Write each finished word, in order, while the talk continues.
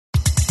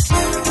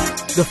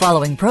The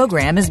following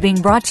program is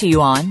being brought to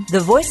you on the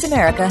Voice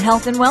America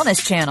Health and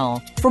Wellness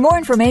Channel. For more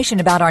information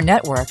about our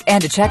network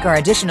and to check our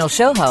additional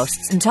show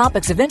hosts and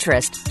topics of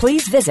interest,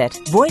 please visit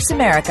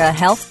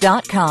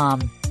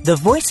voiceamericahealth.com. The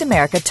Voice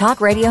America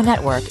Talk Radio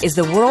Network is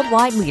the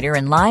worldwide leader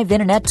in live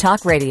Internet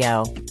talk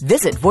radio.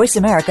 Visit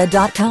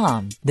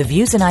voiceamerica.com. The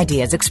views and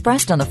ideas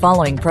expressed on the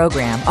following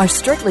program are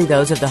strictly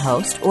those of the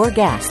host or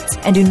guests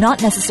and do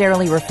not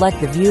necessarily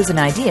reflect the views and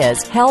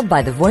ideas held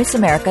by the Voice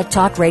America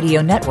Talk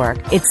Radio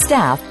Network, its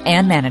staff,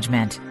 and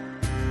management.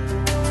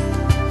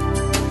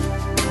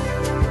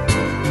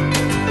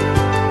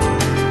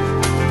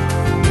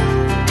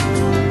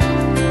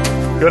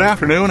 Good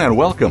afternoon and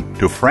welcome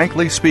to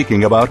Frankly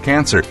Speaking About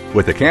Cancer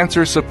with the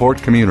Cancer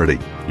Support Community.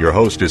 Your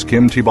host is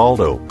Kim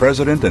Tibaldo,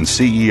 President and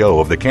CEO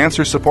of the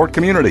Cancer Support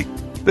Community.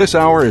 This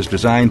hour is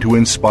designed to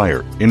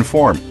inspire,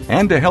 inform,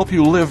 and to help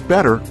you live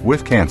better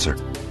with cancer.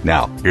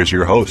 Now, here's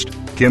your host,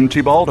 Kim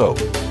Tibaldo.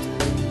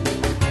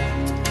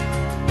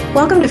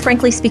 Welcome to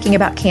Frankly Speaking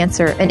About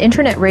Cancer, an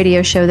internet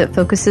radio show that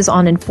focuses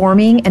on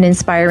informing and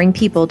inspiring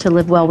people to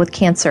live well with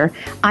cancer.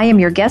 I am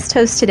your guest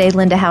host today,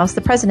 Linda House,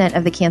 the president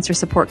of the Cancer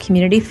Support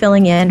Community,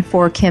 filling in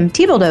for Kim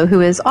Tibaldo, who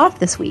is off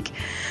this week.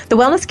 The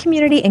Wellness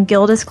Community and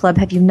Gilda's Club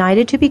have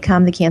united to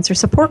become the Cancer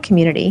Support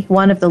Community,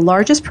 one of the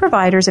largest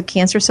providers of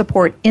cancer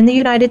support in the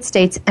United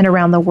States and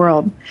around the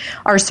world.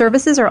 Our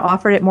services are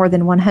offered at more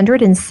than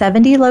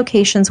 170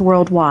 locations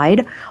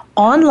worldwide,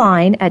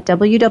 online at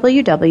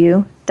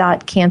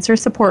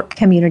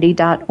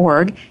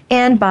www.cancersupportcommunity.org,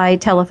 and by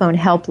telephone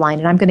helpline.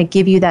 And I'm going to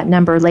give you that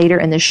number later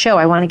in the show.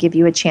 I want to give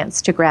you a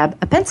chance to grab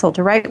a pencil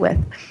to write with.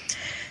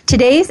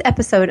 Today's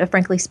episode of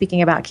Frankly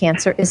Speaking About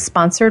Cancer is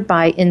sponsored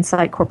by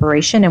Insight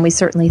Corporation, and we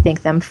certainly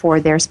thank them for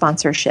their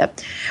sponsorship.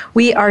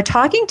 We are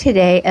talking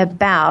today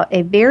about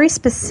a very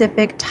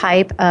specific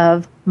type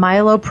of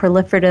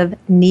myeloproliferative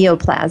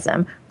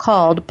neoplasm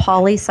called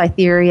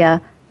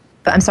polycythemia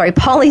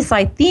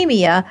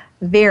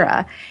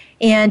vera.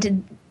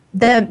 And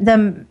the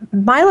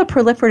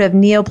myeloproliferative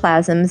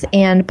neoplasms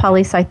and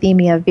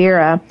polycythemia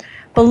vera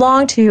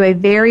belong to a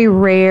very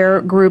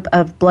rare group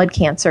of blood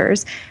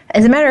cancers.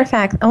 As a matter of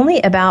fact,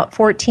 only about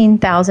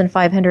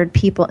 14,500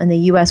 people in the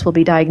U.S. will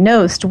be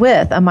diagnosed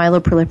with a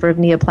myeloproliferative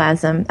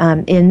neoplasm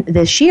in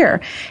this year.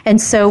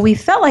 And so we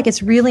felt like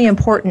it's really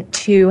important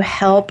to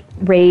help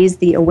raise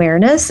the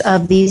awareness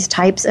of these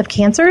types of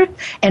cancer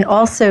and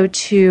also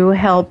to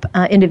help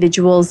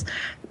individuals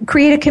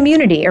create a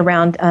community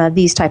around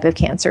these type of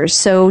cancers.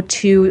 So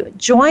to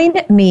join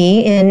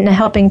me in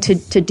helping to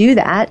do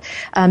that,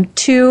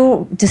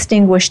 two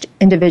distinguished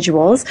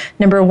individuals.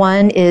 Number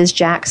one is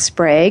Jack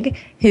Sprague,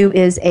 who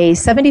is a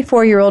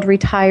 74-year-old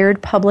retired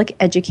public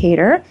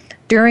educator.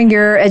 During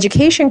your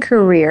education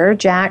career,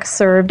 Jack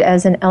served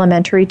as an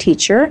elementary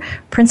teacher,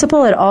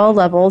 principal at all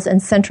levels,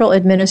 and central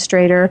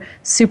administrator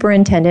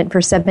superintendent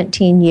for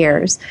 17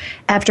 years.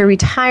 After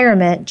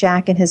retirement,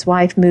 Jack and his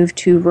wife moved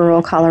to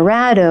rural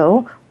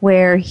Colorado,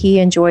 where he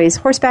enjoys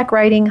horseback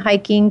riding,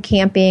 hiking,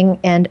 camping,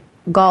 and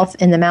golf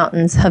in the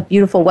mountains of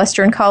beautiful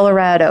western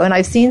Colorado. And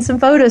I've seen some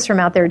photos from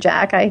out there,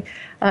 Jack. I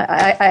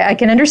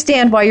can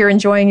understand why you're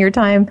enjoying your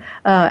time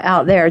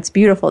out there. It's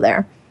beautiful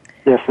there.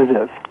 Yes, it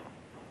is.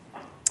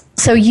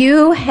 So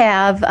you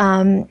have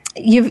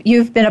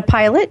you've been a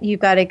pilot.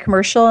 You've got a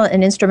commercial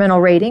and instrumental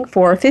rating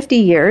for 50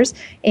 years,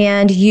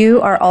 and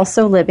you are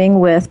also living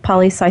with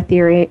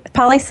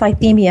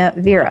polycythemia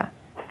vera.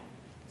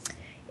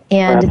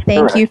 And That's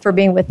thank correct. you for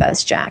being with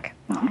us, Jack.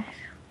 Mm-hmm.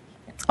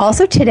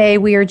 Also today,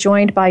 we are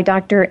joined by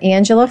Dr.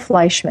 Angela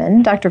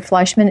Fleischman. Dr.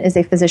 Fleischman is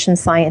a physician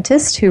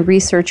scientist who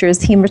researches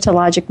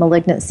hematologic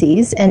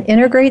malignancies and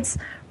integrates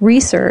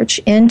research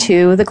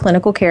into the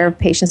clinical care of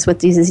patients with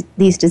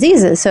these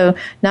diseases. So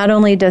not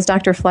only does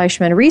Dr.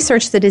 Fleischman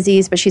research the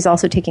disease, but she's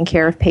also taking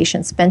care of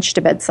patients bench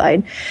to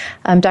bedside.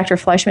 Dr.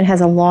 Fleischman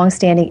has a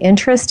long-standing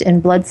interest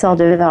in blood cell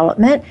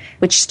development,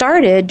 which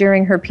started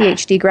during her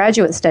PhD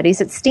graduate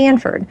studies at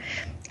Stanford.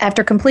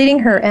 After completing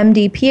her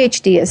MD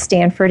PhD at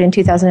Stanford in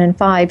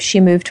 2005, she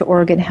moved to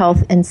Oregon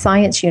Health and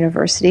Science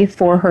University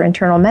for her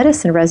internal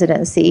medicine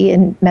residency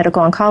and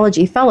medical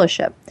oncology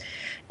fellowship.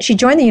 She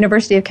joined the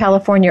University of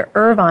California,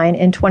 Irvine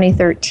in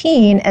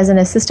 2013 as an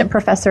assistant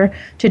professor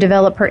to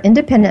develop her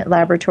independent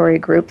laboratory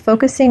group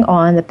focusing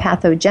on the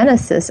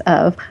pathogenesis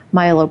of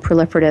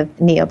myeloproliferative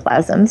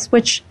neoplasms,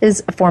 which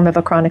is a form of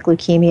a chronic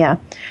leukemia.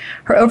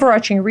 Her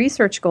overarching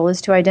research goal is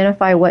to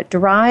identify what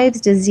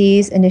drives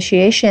disease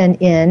initiation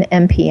in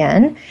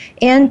MPN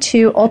and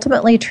to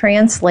ultimately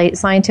translate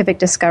scientific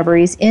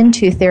discoveries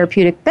into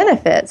therapeutic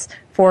benefits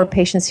for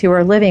patients who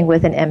are living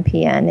with an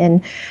MPN.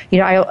 And,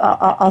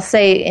 I'll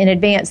say in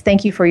advance,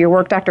 thank you for your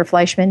work, Dr.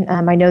 Fleischman.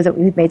 I know that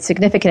we've made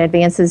significant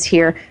advances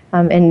here,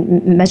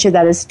 and much of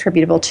that is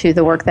attributable to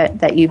the work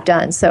that you've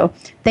done. So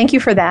thank you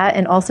for that,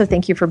 and also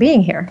thank you for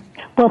being here.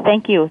 Well,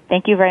 thank you.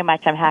 Thank you very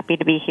much. I'm happy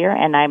to be here,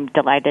 and I'm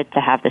delighted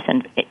to have this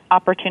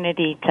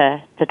opportunity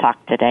to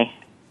talk today.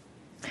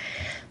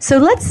 So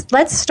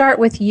let's start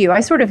with you. I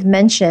sort of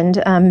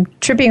mentioned,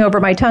 tripping over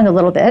my tongue a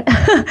little bit,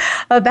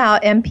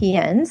 about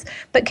MPNs,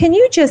 but can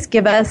you just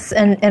give us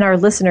and our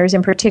listeners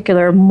in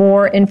particular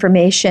more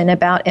information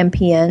about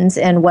MPNs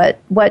and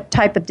what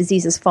type of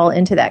diseases fall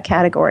into that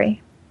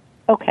category?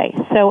 Okay,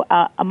 so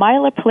a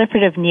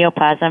myeloproliferative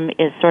neoplasm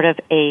is sort of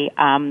a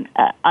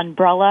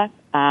umbrella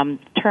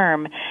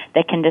term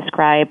that can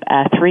describe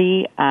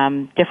three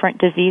different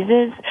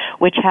diseases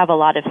which have a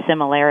lot of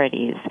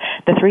similarities.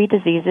 The three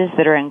diseases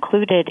that are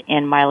included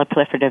in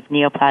myeloproliferative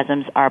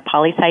neoplasms are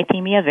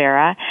polycythemia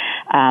vera,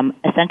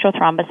 essential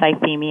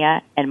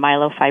thrombocythemia, and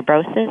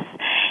myelofibrosis.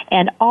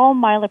 And all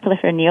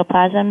myeloproliferative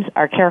neoplasms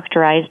are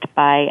characterized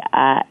by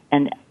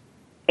an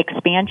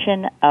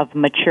expansion of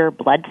mature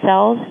blood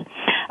cells.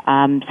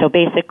 So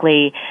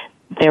basically,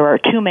 there are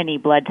too many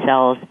blood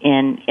cells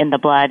in the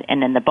blood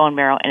and in the bone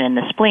marrow and in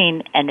the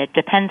spleen, and it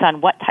depends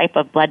on what type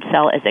of blood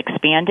cell is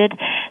expanded.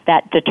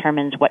 That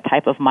determines what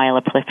type of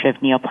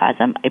myeloproliferative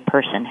neoplasm a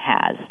person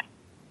has.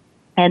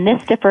 And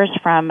this differs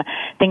from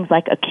things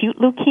like acute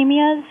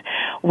leukemias,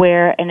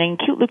 where an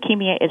acute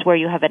leukemia is where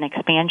you have an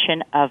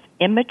expansion of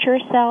immature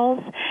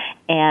cells,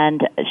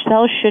 and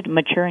cells should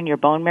mature in your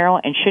bone marrow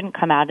and shouldn't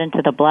come out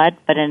into the blood,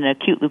 but in an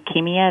acute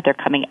leukemia, they're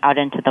coming out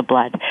into the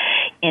blood.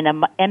 In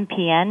an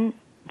MPN,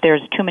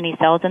 there's too many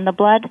cells in the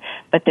blood,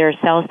 but there are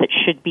cells that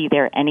should be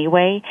there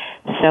anyway,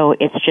 so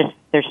it's just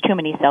there's too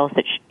many cells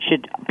that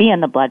should be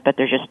in the blood, but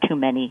there's just too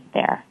many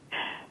there.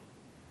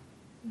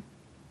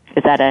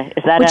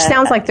 Which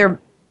sounds like but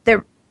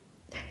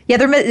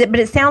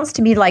it sounds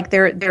to me like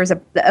there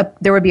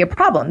would be a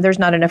problem. There's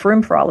not enough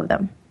room for all of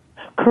them.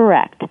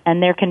 Correct,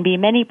 and there can be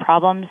many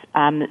problems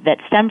that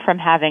stem from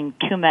having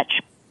too much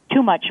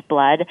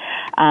blood.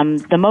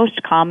 The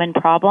most common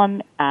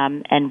problem,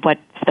 and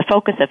what's the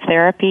focus of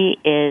therapy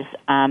is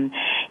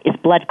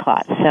blood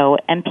clots. So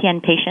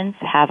MPN patients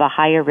have a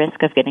higher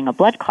risk of getting a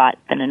blood clot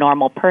than a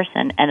normal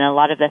person, and a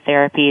lot of the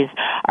therapies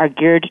are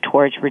geared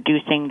towards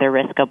reducing the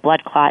risk of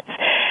blood clots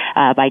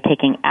by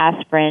taking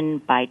aspirin,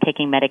 by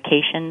taking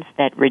medications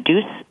that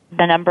reduce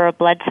the number of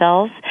blood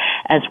cells,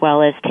 as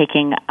well as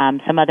taking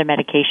some other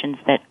medications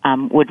that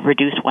would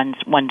reduce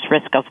one's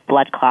risk of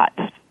blood clots.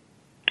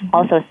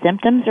 Also,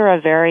 symptoms are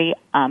a very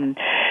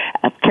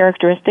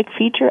characteristic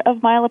feature of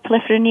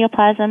myeloproliferative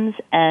neoplasms,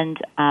 and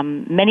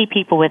many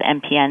people with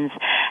MPNs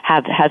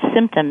have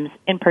symptoms.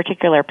 In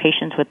particular,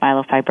 patients with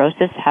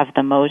myelofibrosis have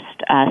the most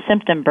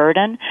symptom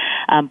burden,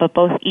 but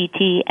both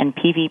ET and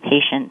PV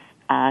patients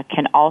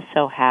can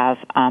also have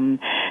some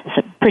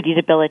pretty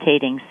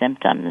debilitating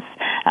symptoms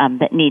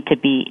that need to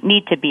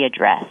be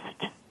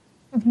addressed.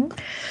 Mm-hmm.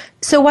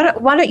 So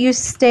why don't you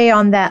stay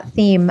on that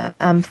theme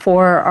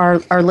for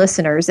our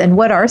listeners, and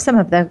what are some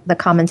of the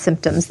common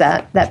symptoms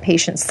that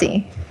patients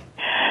see?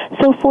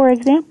 So, for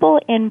example,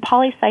 in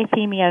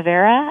polycythemia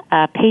vera,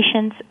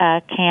 patients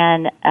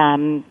can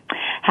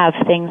have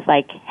things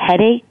like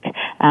headache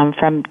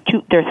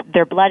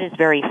their blood is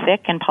very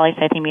thick. In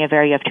polycythemia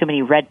vera, you have too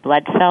many red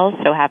blood cells,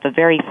 so have a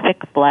very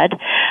thick blood,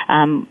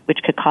 which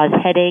could cause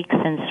headaches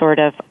and sort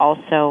of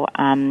also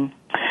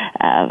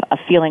a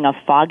feeling of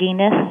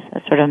fogginess,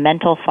 a sort of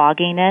mental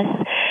fogginess.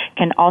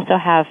 Can also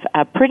have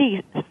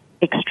pretty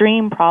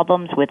extreme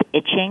problems with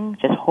itching,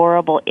 just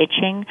horrible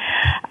itching,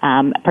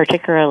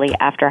 particularly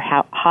after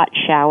hot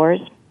showers.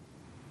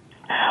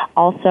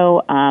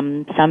 Also,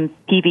 some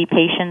PV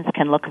patients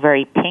can look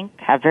very pink,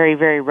 have very,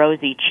 very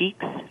rosy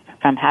cheeks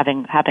from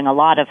having a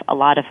lot of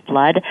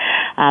blood.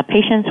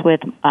 Patients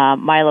with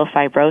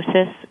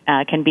myelofibrosis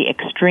can be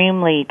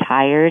extremely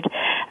tired,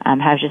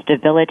 have just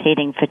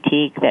debilitating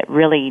fatigue that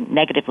really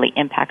negatively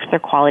impacts their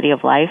quality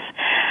of life.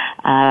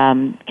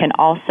 Can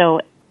also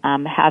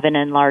have an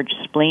enlarged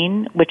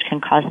spleen, which can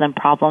cause them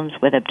problems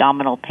with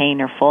abdominal pain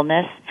or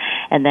fullness.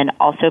 And then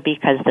also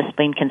because the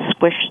spleen can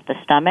squish the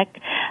stomach,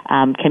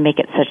 can make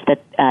it such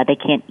that they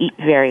can't eat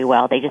very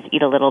well. They just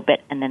eat a little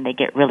bit and then they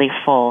get really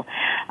full.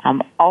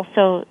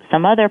 Also,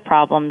 some other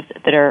problems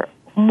that are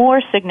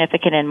more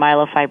significant in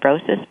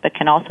myelofibrosis but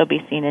can also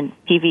be seen in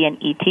PV and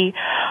ET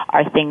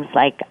are things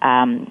like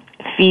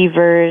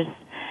fevers,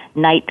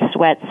 night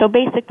sweats. So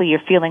basically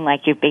you're feeling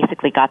like you've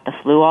basically got the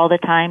flu all the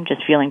time,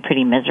 just feeling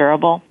pretty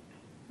miserable.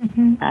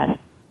 Mm-hmm.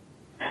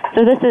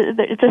 So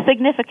it's a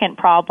significant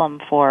problem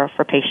for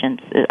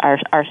patients,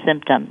 our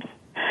symptoms.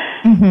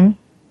 Mm-hmm.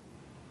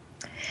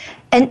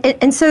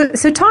 And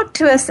so talk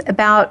to us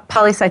about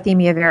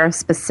polycythemia vera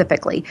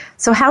specifically.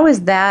 So how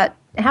is that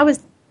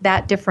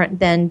different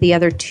than the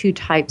other two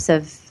types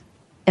of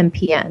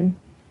MPN?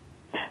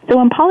 So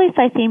in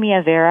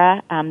polycythemia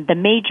vera, the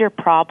major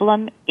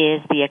problem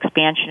is the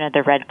expansion of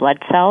the red blood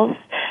cells.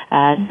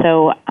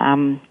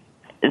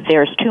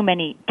 There's too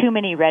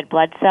many red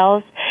blood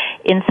cells.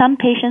 In some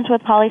patients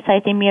with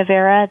polycythemia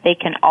vera, they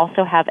can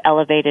also have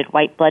elevated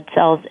white blood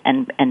cells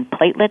and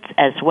platelets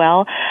as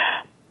well.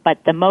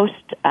 But the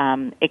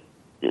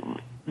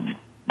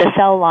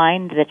cell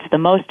line that's the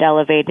most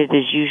elevated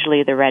is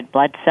usually the red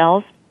blood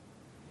cells.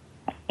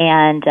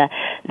 And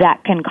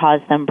that can cause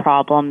them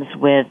problems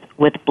with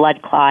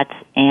blood clots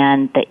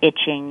and the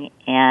itching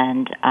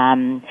and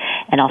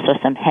and also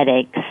some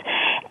headaches.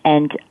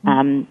 And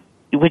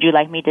would you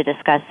like me to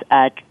discuss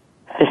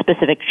the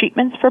specific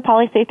treatments for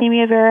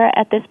polycythemia vera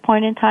at this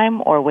point in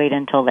time, or wait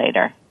until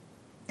later?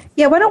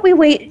 Yeah, why don't we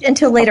wait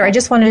until later? I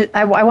just want to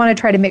I want to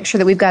try to make sure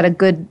that we've got a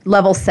good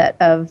level set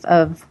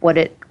of what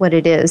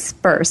it is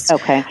first.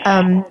 Okay.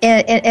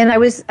 And I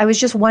was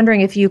just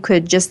wondering if you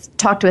could just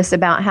talk to us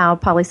about how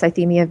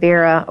polycythemia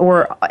vera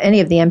or any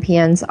of the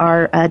MPNs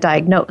are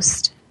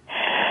diagnosed.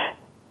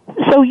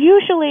 So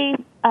usually,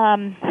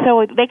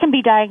 so they can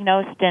be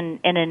diagnosed in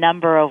a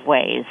number of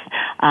ways.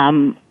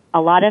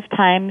 A lot of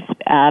times,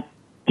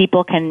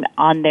 people can,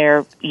 on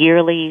their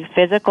yearly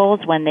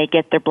physicals, when they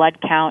get their blood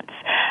counts,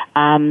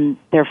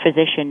 their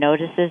physician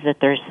notices that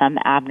there's some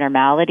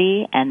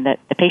abnormality, and that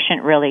the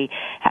patient really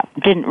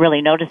didn't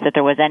really notice that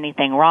there was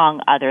anything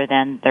wrong other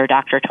than their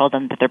doctor told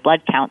them that their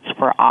blood counts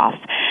were off.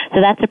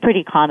 So that's a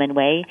pretty common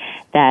way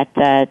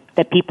that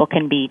people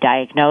can be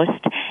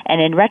diagnosed.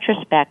 And in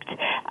retrospect,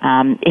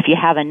 if you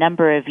have a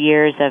number of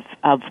years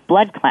of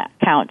blood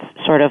counts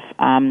sort of,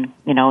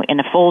 in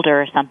a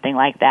folder or something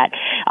like that,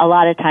 a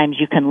lot of times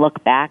you can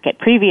look back at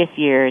previous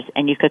years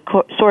and you could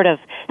sort of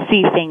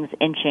see things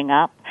inching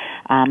up.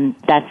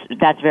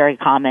 That's very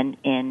common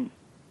in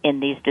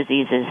these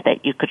diseases,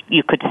 that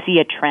you could see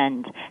a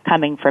trend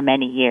coming for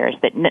many years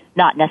that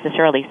not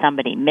necessarily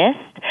somebody missed,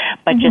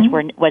 but just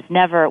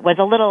was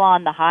a little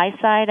on the high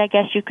side, I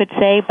guess you could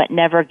say, but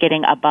never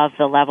getting above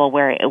the level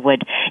where it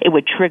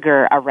would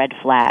trigger a red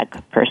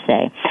flag per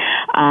se.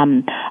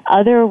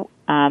 Other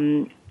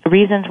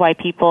reasons why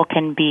people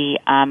can be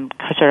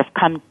sort of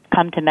come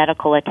to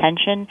medical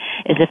attention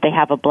is if they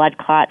have a blood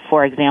clot.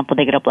 For example,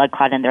 they get a blood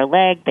clot in their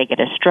leg, they get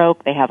a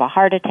stroke, they have a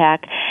heart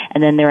attack,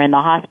 and then they're in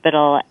the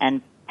hospital,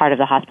 and part of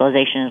the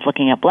hospitalization is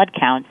looking at blood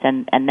counts,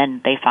 and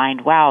then they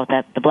find, wow,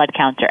 that the blood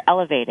counts are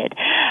elevated.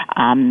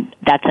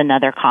 That's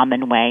another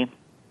common way.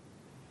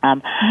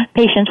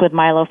 Patients with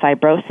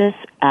myelofibrosis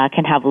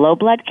can have low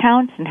blood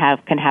counts and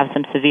can have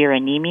some severe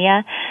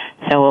anemia.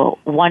 So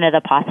one of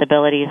the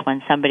possibilities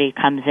when somebody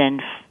comes in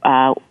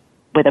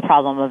with a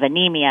problem of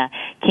anemia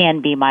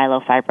can be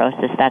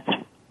myelofibrosis. That's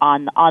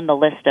on the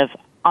list of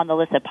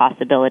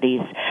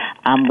possibilities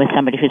with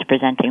somebody who's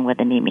presenting with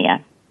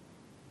anemia.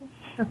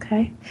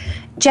 Okay,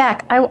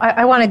 Jack,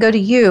 I want to go to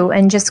you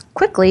and just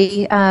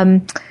quickly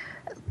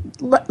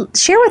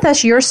share with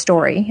us your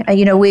story.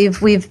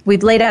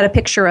 We've laid out a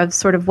picture of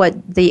sort of what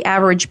the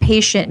average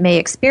patient may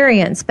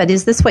experience, but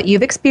is this what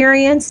you've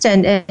experienced?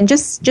 And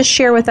just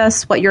share with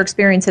us what your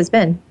experience has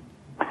been.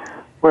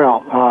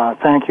 Well,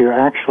 thank you.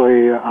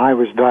 Actually, I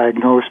was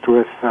diagnosed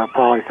with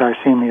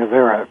polycythemia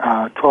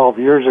vera 12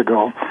 years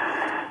ago.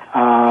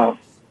 That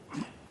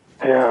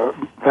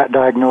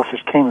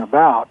diagnosis came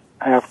about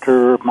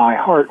after my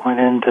heart went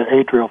into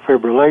atrial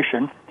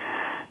fibrillation,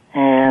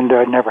 and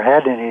I never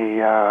had any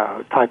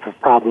type of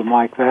problem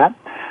like that.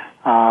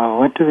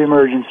 Went to the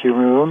emergency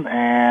room,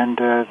 and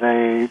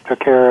they took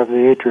care of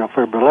the atrial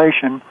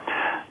fibrillation,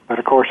 but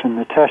of course in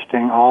the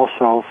testing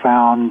also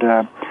found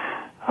a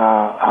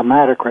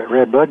hematocrit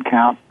red blood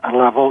count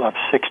level of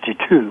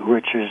 62,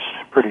 which is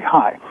pretty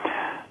high.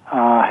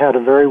 Had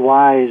a very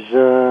wise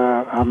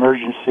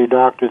emergency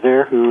doctor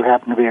there who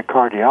happened to be a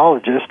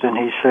cardiologist, and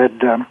he said,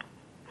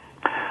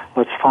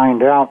 let's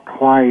find out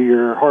why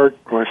your heart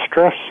was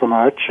stressed so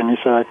much. And he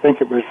said, I think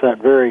it was that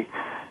very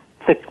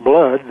thick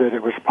blood that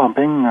it was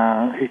pumping.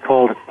 He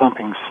called it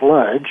pumping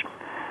sludge.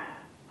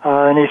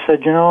 And he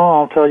said,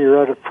 I'll tell you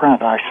right up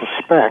front, I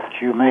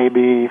suspect you may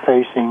be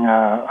facing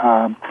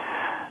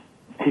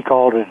he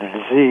called it a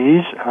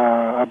disease,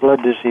 a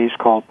blood disease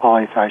called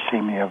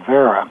polycythemia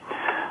vera.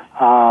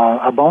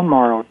 A bone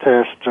marrow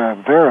test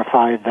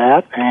verified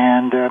that,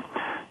 and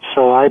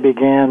so I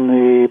began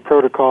the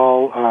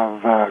protocol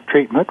of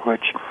treatment,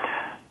 which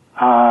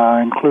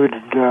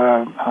included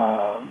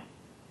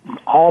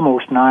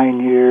almost 9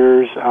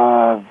 years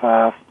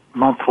of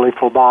monthly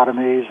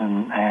phlebotomies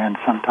and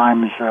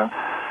sometimes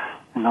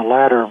in the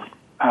latter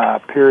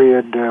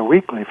period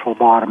weekly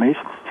phlebotomies,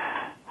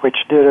 which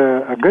did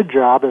a good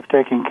job of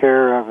taking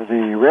care of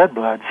the red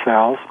blood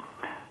cells.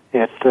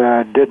 It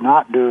did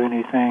not do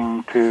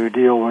anything to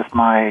deal with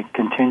my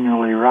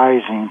continually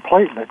rising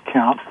platelet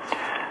count.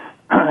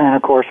 And,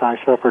 of course, I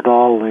suffered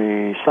all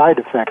the side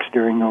effects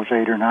during those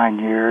 8 or 9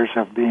 years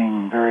of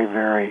being very,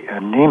 very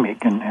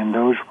anemic, and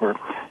those were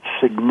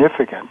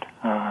significant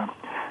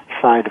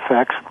side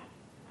effects.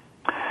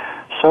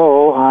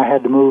 So I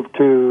had to move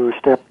to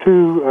step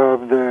 2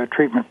 of the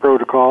treatment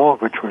protocol,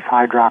 which was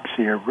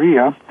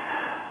hydroxyurea.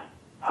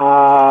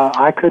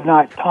 I could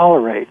not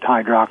tolerate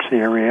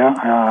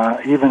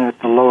hydroxyurea, even at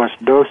the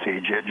lowest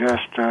dosage. It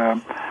just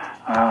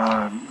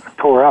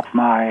tore up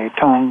my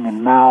tongue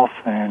and mouth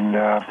and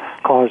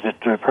caused it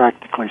to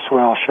practically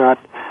swell shut.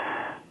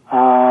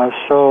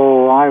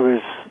 So I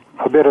was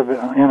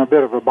in a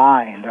bit of a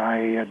bind.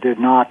 I did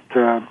not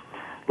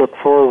look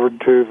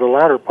forward to the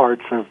latter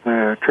parts of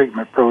the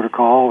treatment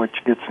protocol,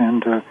 which gets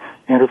into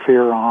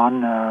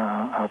interferon,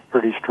 a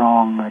pretty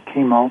strong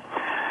chemo.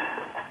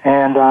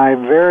 And I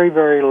very,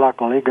 very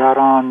luckily got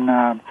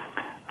on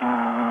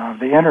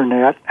the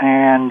internet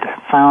and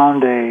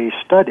found a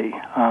study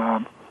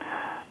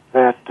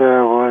that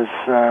was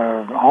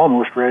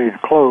almost ready to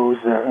close.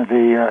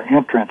 The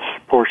entrance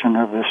portion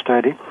of the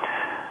study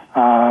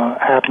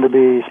happened to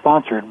be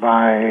sponsored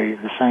by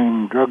the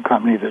same drug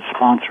company that's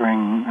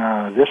sponsoring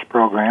this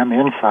program,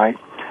 Insight,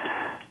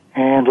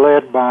 and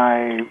led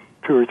by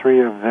 2 or 3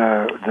 of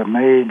the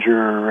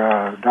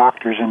major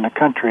doctors in the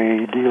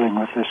country dealing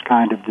with this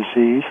kind of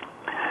disease.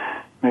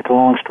 Make a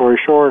long story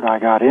short, I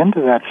got into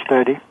that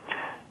study.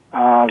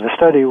 The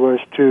study was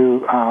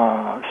to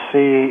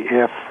see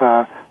if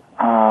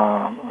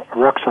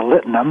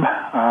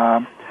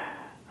ruxolitinib,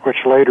 which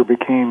later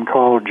became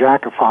called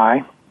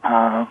Jakafi,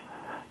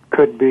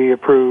 could be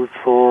approved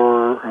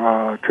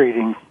for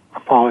treating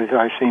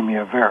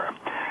polycythemia vera.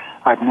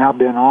 I've now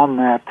been on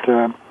that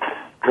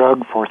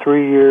drug for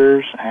 3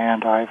 years,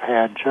 and I've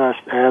had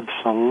just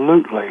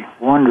absolutely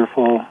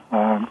wonderful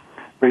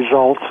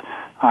results.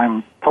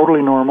 I'm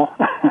totally normal,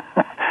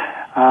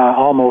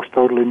 almost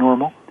totally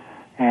normal,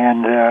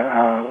 and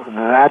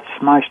that's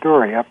my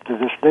story up to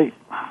this date.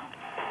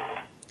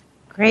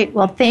 Great.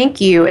 Well, thank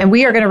you. And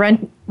we are going to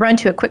run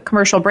to a quick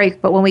commercial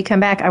break, but when we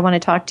come back, I want to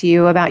talk to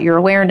you about your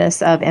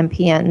awareness of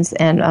MPNs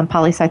and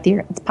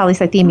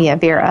polycythemia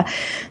vera.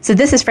 So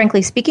this is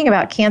Frankly Speaking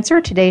About Cancer.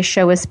 Today's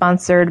show is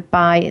sponsored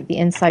by the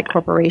Insight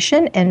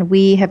Corporation, and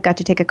we have got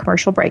to take a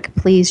commercial break.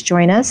 Please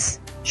join us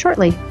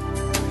shortly.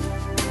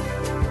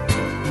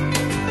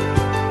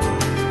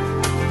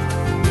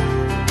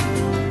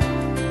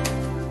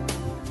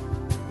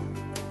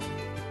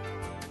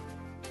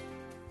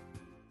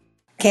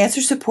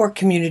 Cancer Support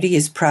Community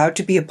is proud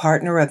to be a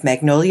partner of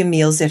Magnolia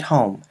Meals at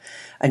Home,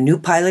 a new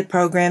pilot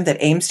program that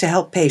aims to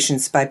help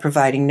patients by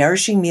providing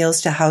nourishing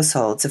meals to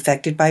households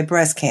affected by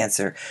breast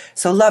cancer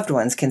so loved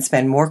ones can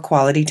spend more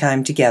quality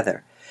time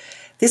together.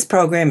 This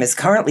program is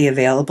currently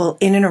available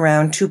in and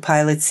around 2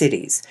 pilot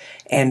cities,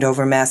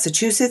 Andover,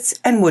 Massachusetts,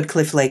 and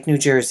Woodcliff Lake, New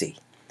Jersey.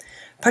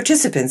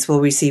 Participants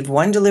will receive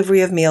 1 delivery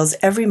of meals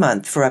every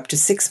month for up to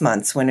 6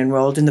 months when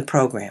enrolled in the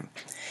program.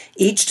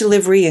 Each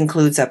delivery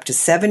includes up to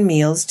 7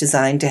 meals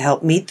designed to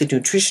help meet the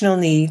nutritional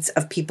needs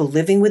of people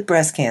living with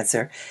breast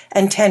cancer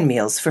and 10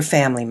 meals for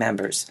family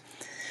members.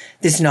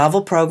 This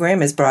novel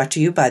program is brought to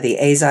you by the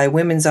Eisai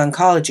Women's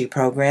Oncology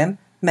Program,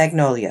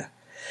 Magnolia,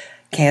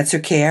 Cancer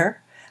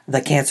Care, the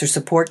Cancer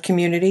Support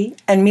Community,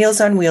 and Meals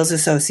on Wheels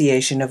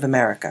Association of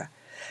America.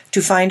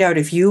 To find out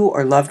if you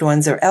or loved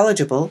ones are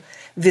eligible,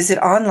 visit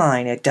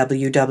online at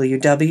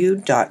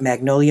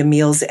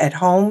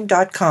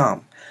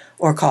www.magnoliamealsathome.com.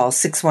 or call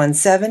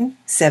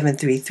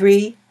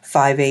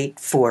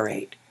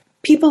 617-733-5848.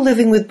 People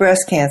living with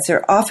breast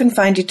cancer often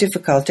find it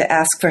difficult to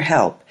ask for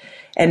help,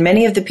 and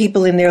many of the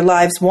people in their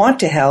lives want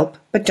to help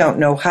but don't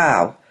know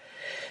how.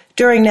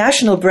 During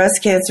National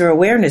Breast Cancer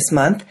Awareness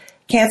Month,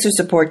 Cancer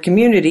Support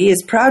Community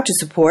is proud to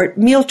support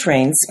Meal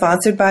Train,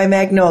 sponsored by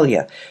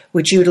Magnolia,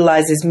 which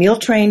utilizes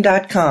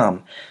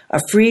mealtrain.com, a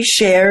free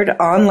shared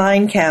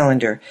online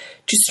calendar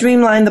to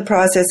streamline the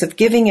process of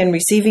giving and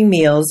receiving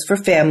meals for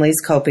families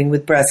coping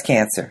with breast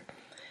cancer.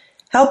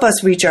 Help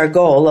us reach our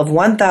goal of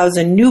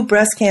 1,000 new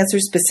breast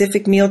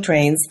cancer-specific meal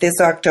trains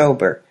this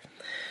October.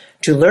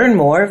 To learn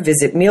more,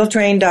 visit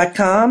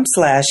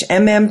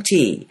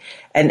mealtrain.com/MMT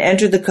and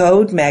enter the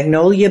code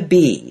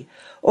MagnoliaB,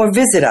 or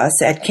visit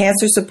us at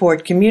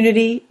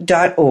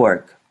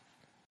cancersupportcommunity.org.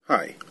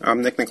 Hi,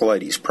 I'm Nick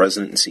Nicolaides,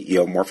 President and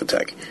CEO of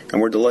Morphotek,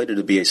 and we're delighted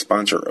to be a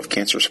sponsor of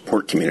Cancer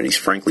Support Community's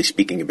Frankly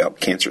Speaking About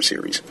Cancer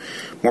series.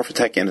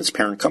 Morphotek and its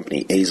parent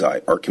company,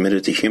 Eisai, are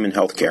committed to human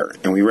health care,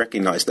 and we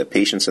recognize that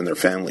patients and their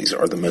families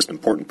are the most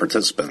important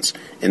participants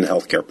in the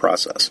healthcare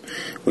process.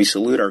 We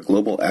salute our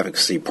global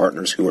advocacy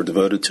partners who are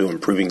devoted to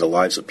improving the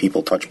lives of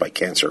people touched by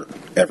cancer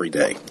every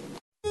day.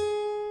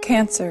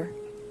 Cancer.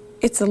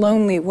 It's a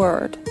lonely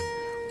word.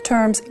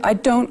 Terms I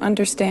don't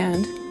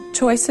understand.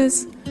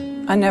 Choices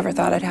I never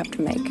thought I'd have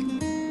to make.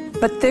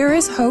 But there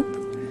is hope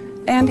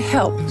and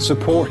help.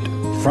 Support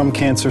from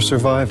cancer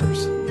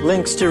survivors.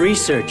 Links to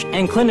research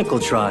and clinical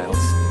trials.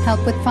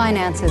 Help with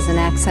finances and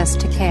access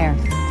to care.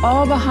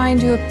 All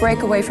behind you at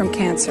Breakaway from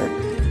Cancer,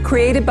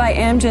 created by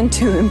Amgen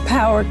to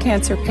empower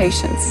cancer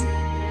patients.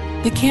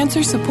 The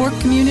Cancer Support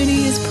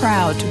Community is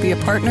proud to be a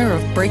partner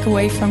of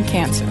Breakaway from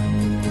Cancer.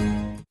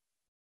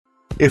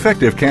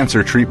 Effective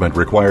cancer treatment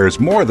requires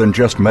more than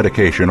just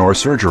medication or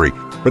surgery.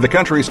 For the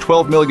country's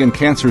 12 million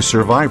cancer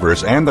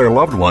survivors and their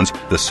loved ones,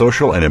 the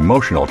social and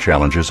emotional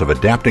challenges of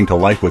adapting to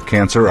life with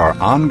cancer are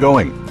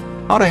ongoing.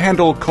 How to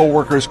handle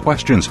coworkers'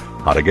 questions,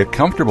 how to get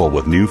comfortable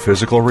with new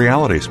physical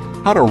realities,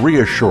 how to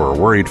reassure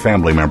worried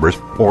family members,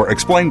 or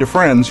explain to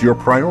friends your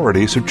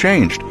priorities have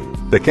changed.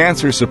 The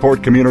Cancer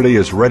Support Community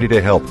is ready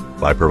to help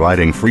by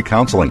providing free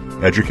counseling,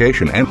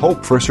 education, and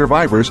hope for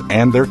survivors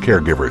and their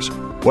caregivers.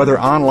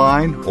 Whether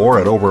online or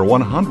at over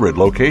 100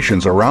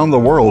 locations around the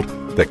world,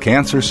 the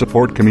Cancer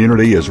Support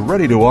Community is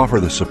ready to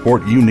offer the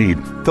support you need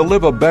to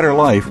live a better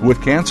life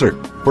with cancer.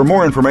 For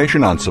more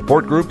information on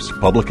support groups,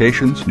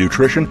 publications,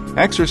 nutrition,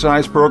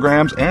 exercise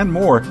programs, and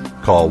more,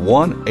 call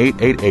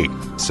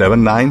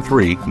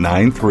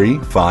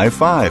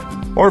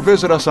 1-888-793-9355. or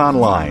visit us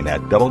online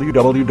at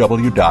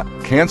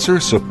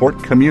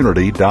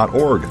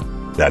www.cancersupportcommunity.org.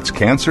 That's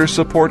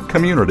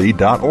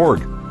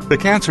cancersupportcommunity.org. The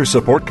Cancer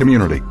Support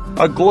Community,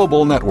 a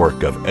global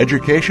network of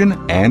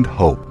education and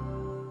hope.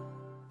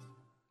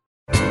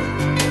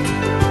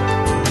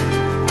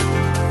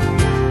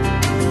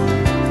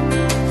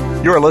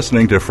 You're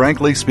listening to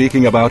Frankly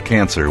Speaking About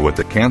Cancer with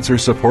the Cancer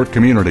Support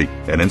Community,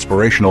 an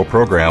inspirational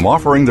program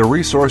offering the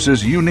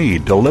resources you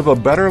need to live a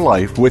better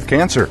life with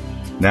cancer.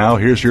 Now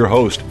here's your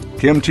host,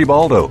 Kim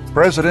Thiboldeaux,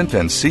 President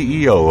and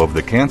CEO of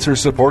the Cancer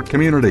Support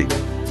Community.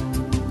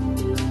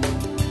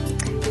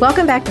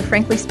 Welcome back to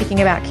Frankly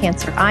Speaking About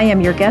Cancer. I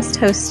am your guest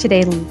host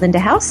today, Linda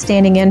House,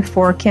 standing in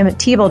for Kim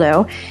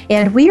Thiboldeaux,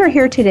 and we are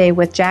here today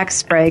with Jack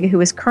Sprague, who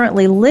is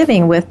currently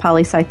living with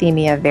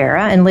polycythemia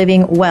vera and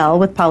living well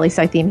with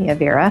polycythemia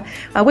vera,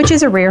 which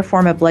is a rare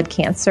form of blood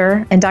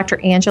cancer, and Dr.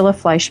 Angela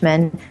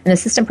Fleischman, an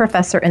assistant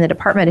professor in the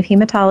Department of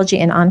Hematology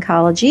and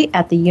Oncology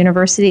at the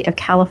University of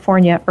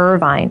California,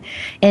 Irvine.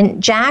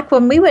 And Jack,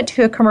 when we went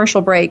to a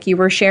commercial break, you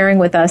were sharing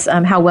with us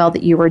how well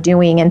that you were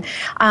doing, and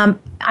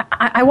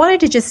I wanted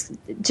to just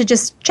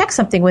check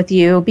something with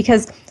you,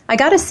 because I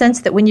got a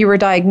sense that when you were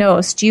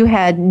diagnosed, you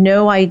had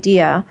no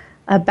idea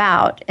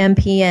about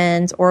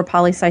MPNs or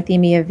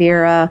polycythemia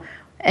vera,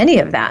 any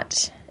of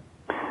that.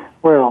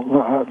 Well,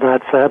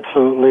 that's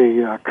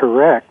absolutely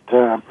correct.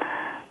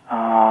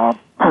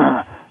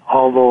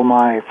 Although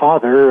my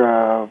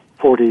father,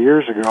 40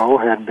 years ago,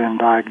 had been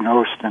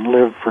diagnosed and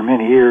lived for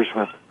many years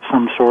with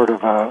some sort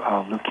of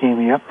a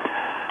leukemia,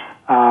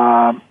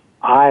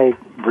 I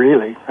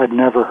really had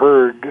never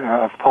heard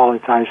of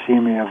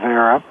polycythemia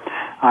vera.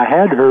 I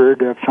had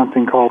heard of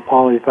something called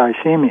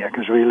polycythemia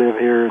because we live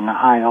here in the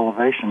high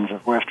elevations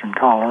of western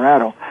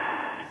Colorado.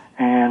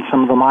 And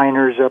some of the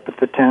miners up at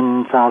the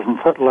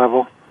 10,000-foot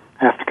level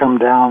have to come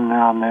down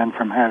now and then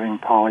from having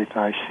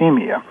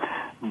polycythemia.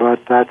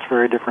 But that's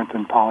very different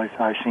than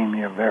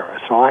polycythemia vera.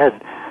 So I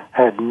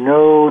had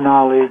no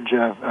knowledge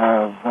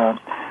of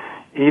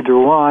either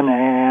one.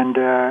 And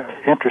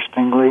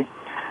interestingly,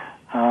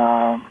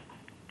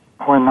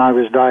 when I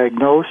was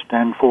diagnosed,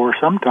 and for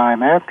some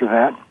time after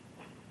that,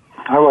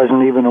 I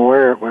wasn't even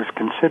aware it was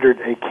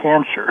considered a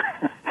cancer.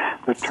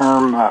 The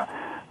term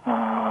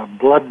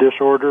blood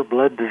disorder,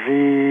 blood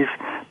disease,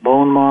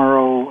 bone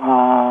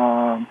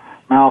marrow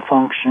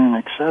malfunction,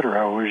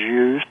 etc. was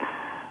used.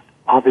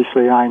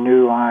 Obviously, I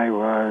knew I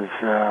was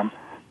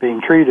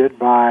being treated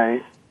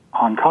by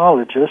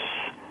oncologists,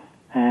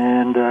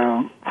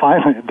 and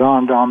finally it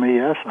dawned on me,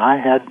 yes, I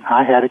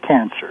had a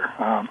cancer.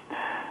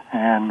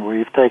 And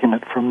we've taken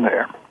it from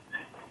there.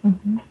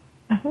 Mm-hmm.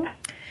 Mm-hmm.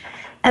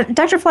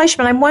 Dr.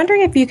 Fleischman, I'm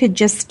wondering if you could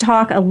just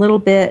talk a little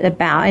bit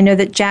about, I know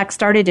that Jack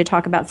started to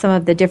talk about some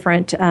of the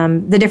different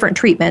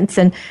treatments,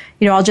 and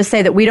I'll just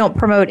say that we don't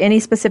promote any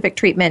specific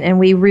treatment, and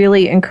we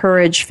really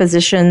encourage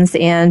physicians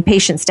and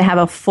patients to have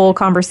a full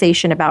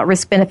conversation about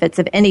risk benefits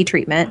of any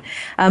treatment.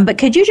 But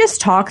could you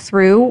just talk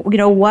through,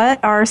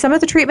 what are some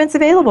of the treatments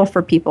available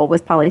for people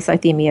with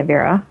polycythemia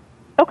vera?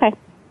 Okay.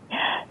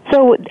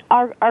 So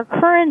our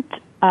current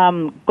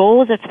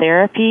goals of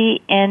therapy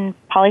in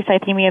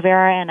polycythemia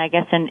vera, and I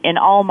guess in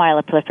all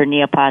myeloproliferative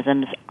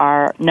neoplasms,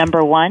 are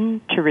number one,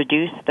 to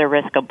reduce the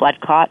risk of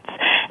blood clots,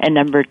 and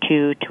number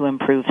two, to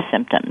improve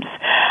symptoms.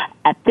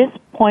 At this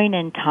point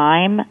in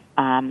time,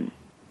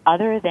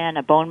 other than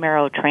a bone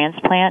marrow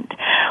transplant,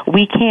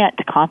 we can't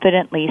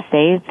confidently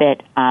say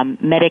that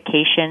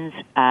medications,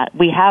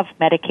 we have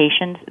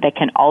medications that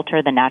can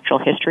alter the natural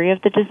history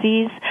of the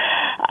disease.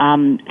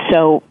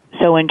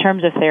 So in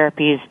terms of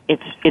therapies,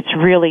 it's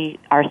really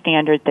our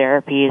standard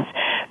therapies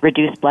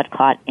reduce blood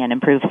clot and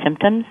improve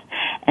symptoms.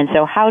 And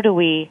so how do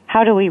we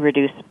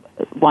reduce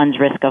one's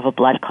risk of a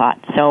blood clot?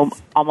 So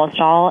almost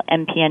all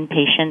MPN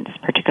patients,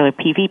 particularly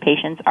PV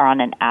patients, are on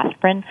an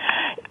aspirin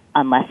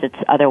unless it's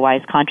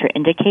otherwise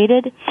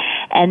contraindicated.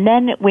 And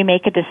then we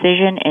make a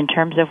decision in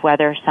terms of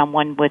whether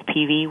someone with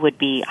PV would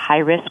be high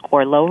risk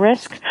or low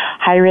risk.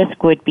 High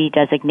risk would be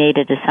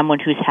designated as someone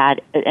who's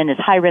had and is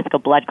high risk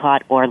of blood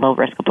clot or low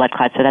risk of blood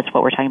clot. So that's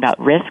what we're talking about,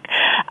 risk.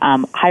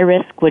 High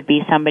risk would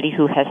be somebody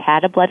who has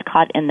had a blood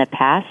clot in the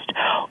past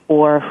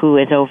or who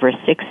is over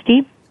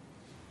 60.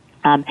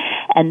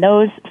 And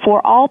those,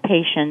 for all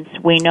patients,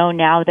 we know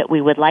now that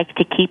we would like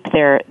to keep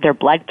their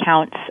blood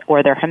counts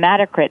or their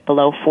hematocrit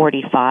below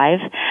 45,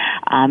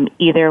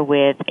 either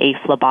with a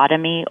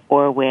phlebotomy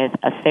or with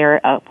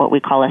what we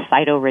call a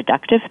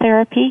cytoreductive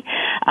therapy.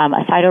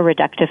 A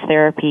cytoreductive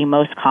therapy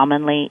most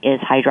commonly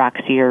is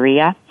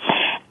hydroxyurea,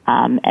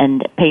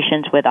 and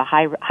patients with a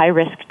high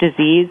risk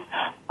disease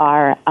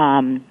are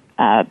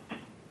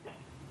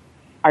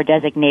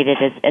designated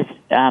as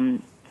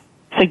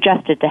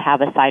suggested to have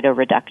a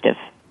cytoreductive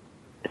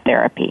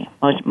therapy,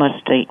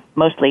 mostly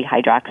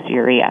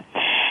hydroxyurea.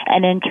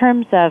 And in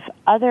terms of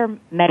other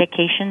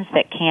medications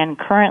that can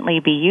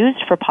currently be used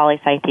for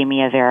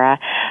polycythemia vera,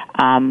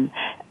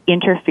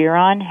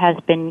 interferon has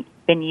been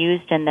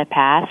used in the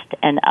past,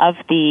 and of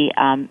the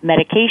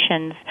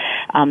medications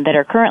that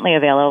are currently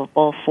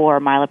available for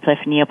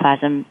myeloproliferative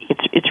neoplasm,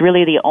 it's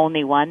really the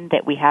only one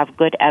that we have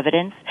good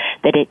evidence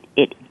that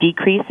it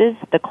decreases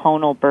the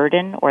clonal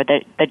burden, or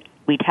that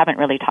we haven't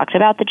really talked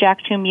about the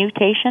JAK2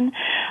 mutation,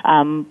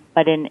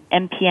 but in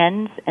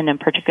MPNs and in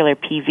particular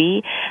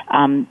PV,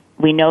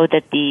 we know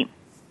that the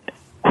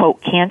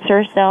quote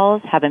cancer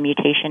cells have a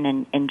mutation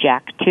in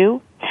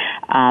JAK2.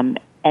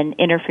 And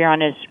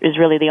interferon is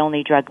really the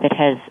only drug that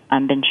has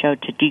been shown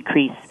to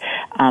decrease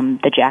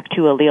the JAK2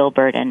 allele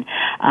burden.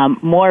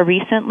 More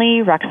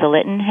recently,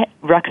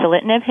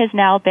 ruxolitinib has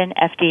now been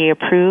FDA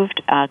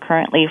approved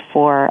currently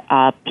for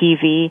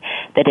PV,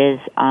 that is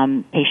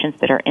patients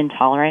that are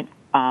intolerant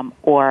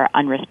or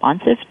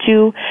unresponsive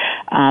to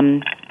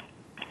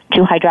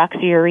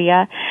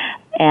hydroxyurea,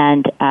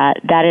 and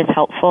that is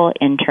helpful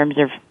in terms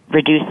of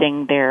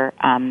reducing their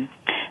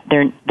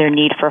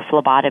need for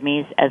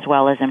phlebotomies as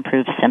well as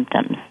improved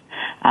symptoms.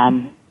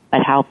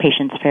 But how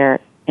patients fare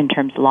in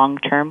terms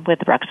long-term with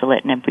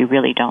ruxolitinib, we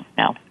really don't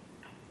know.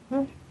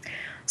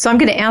 So I'm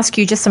going to ask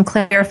you just some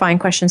clarifying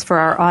questions for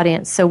our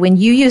audience. So when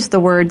you use the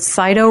word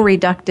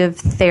cytoreductive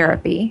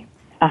therapy,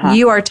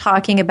 you are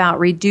talking about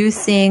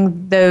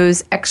reducing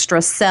those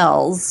extra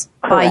cells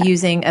by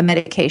using a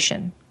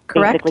medication,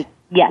 correct? Basically,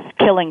 yes,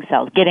 killing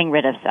cells, getting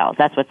rid of cells.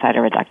 That's what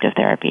cytoreductive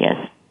therapy is.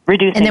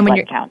 Reducing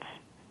blood counts.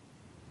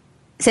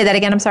 Say that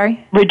again, I'm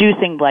sorry?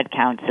 Reducing blood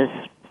counts is...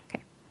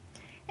 Okay.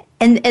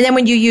 And then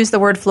when you use the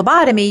word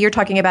phlebotomy, you're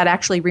talking about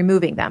actually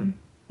removing them.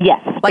 Yes.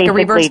 Like a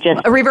reverse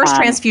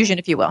transfusion,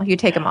 if you will. You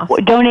take them off.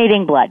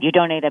 Donating blood. You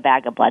donate a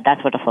bag of blood.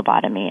 That's what a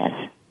phlebotomy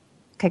is.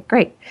 Okay,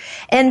 great.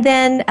 And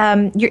then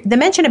the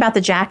mention about the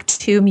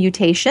JAK2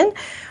 mutation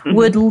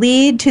would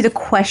lead to the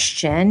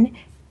question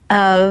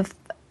of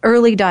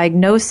early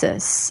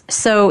diagnosis.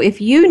 So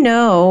if you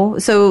know,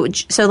 so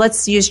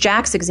let's use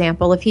Jack's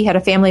example. If he had a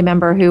family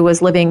member who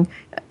was living,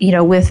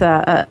 with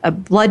a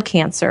blood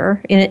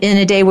cancer in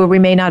a day where we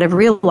may not have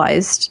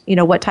realized,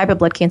 what type of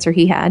blood cancer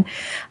he had,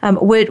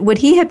 would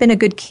he have been a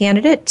good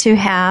candidate to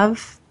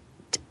have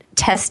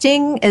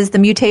testing? Is the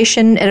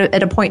mutation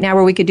at a point now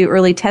where we could do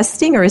early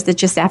testing, or is it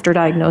just after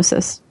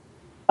diagnosis?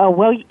 Oh,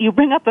 well, you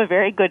bring up a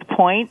very good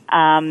point,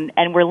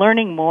 and we're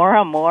learning more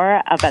and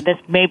more about this.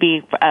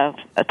 Maybe a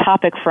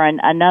topic for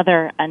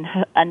another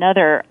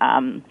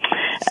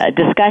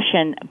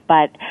discussion,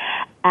 but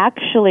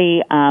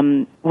actually,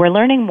 we're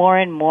learning more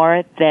and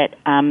more that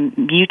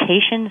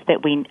mutations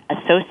that we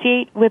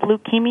associate with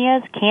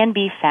leukemias can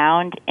be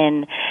found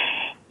in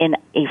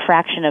a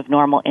fraction of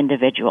normal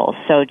individuals.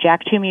 So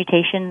JAK2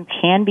 mutation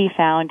can be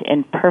found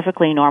in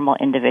perfectly normal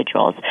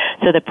individuals.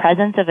 So the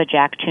presence of a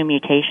JAK2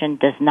 mutation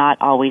does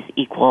not always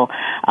equal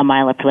a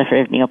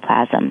myeloproliferative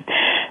neoplasm.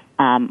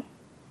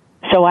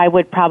 So I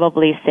would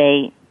probably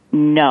say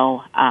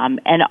no.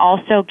 And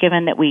also,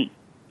 given that we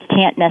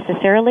can't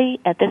necessarily,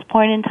 at this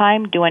point in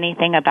time, do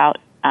anything about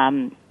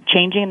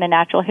changing the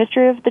natural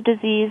history of the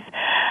disease,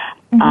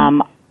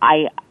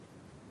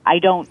 I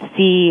don't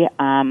see...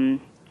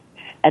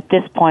 at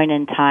this point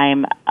in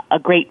time, a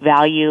great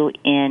value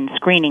in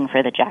screening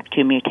for the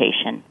JAK2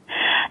 mutation.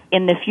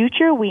 In the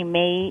future, we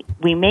may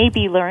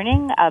be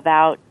learning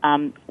about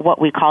what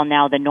we call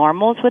now the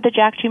normals with the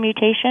JAK2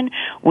 mutation.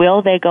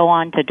 Will they go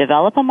on to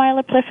develop a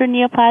myeloproliferative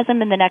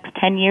neoplasm in the next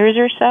 10 years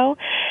or so?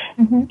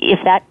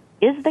 If that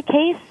is the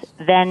case,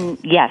 then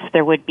yes,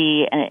 there would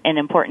be an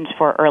importance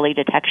for early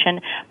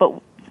detection.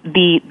 But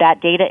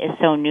that data is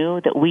so new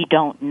that we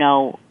don't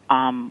know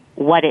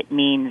what it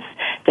means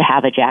to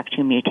have a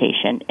JAK2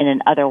 mutation in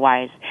an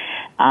otherwise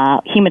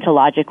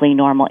hematologically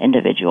normal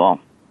individual.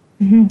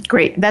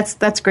 Great.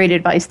 That's great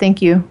advice.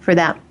 Thank you for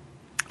that.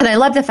 And I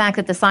love the fact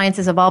that the science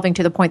is evolving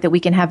to the point that we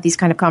can have these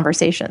kind of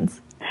conversations.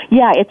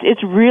 Yeah,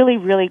 it's really,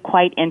 really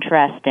quite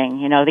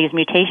interesting. These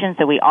mutations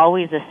that we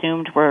always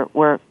assumed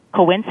were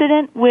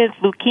coincident with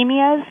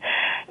leukemias,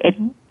 it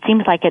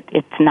seems like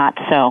it's not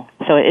so.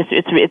 So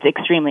it's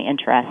extremely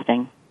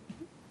interesting.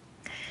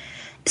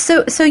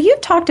 So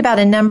you've talked about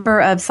a number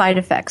of side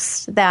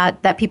effects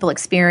that people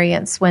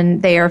experience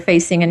when they are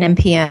facing an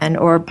MPN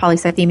or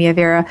polycythemia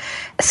vera.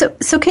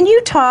 So can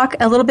you talk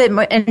a little bit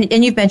more,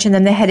 and you've mentioned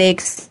them, the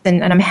headaches,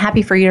 and I'm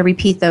happy for you to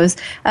repeat those.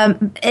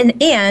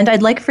 And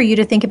I'd like for you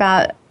to think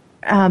about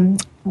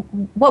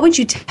what would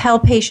you tell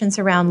patients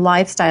around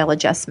lifestyle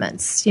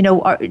adjustments?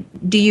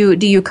 Do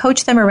you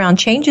coach them around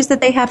changes that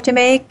they have to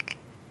make?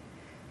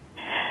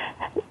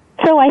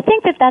 So I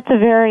think that's a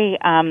very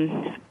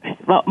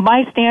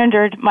my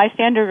standard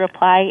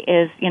reply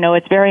is,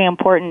 it's very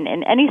important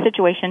in any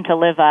situation to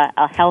live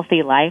a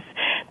healthy life.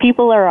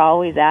 People are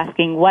always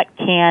asking, what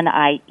can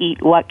I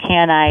eat? What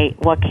can I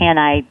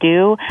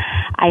do?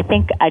 I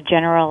think a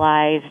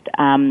generalized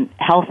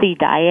healthy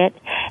diet,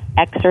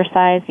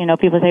 exercise.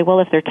 People say, well,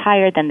 if they're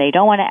tired, then they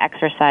don't want to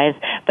exercise.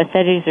 But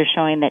studies are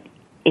showing that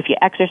if you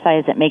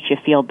exercise, it makes you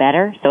feel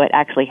better, so it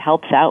actually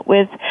helps out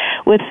with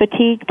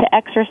fatigue to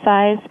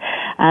exercise.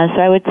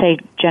 So I would say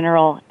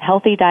general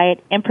healthy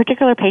diet, in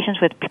particular patients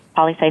with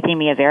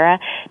polycythemia vera,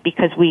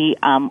 because we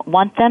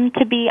want them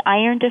to be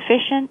iron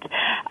deficient,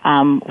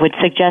 would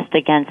suggest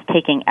against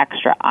taking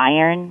extra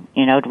iron.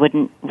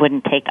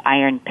 Wouldn't take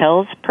iron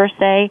pills per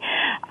se.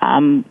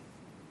 And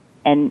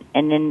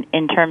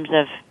in terms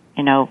of,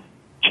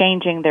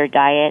 changing their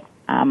diet.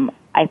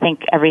 I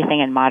think everything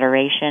in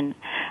moderation.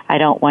 I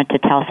don't want to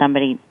tell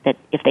somebody that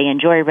if they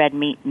enjoy red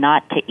meat,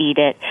 not to eat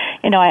it.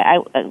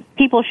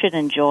 People should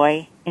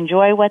enjoy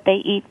what they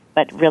eat,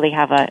 but really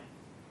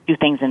do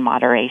things in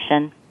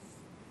moderation.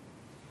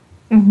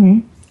 Mm-hmm.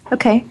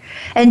 Okay.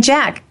 And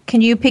Jack,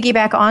 can you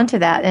piggyback onto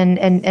that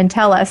and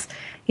tell us,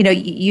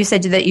 you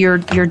said that you're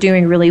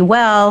doing really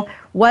well.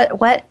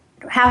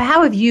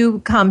 How have you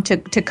come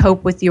to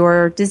cope with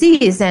your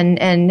disease,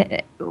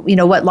 and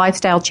what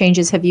lifestyle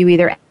changes have you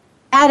either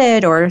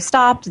added or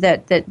stopped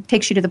that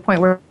takes you to the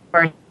point where you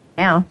are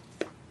now?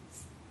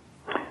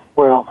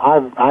 Well,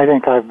 I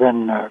think I've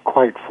been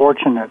quite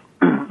fortunate.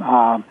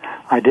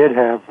 I did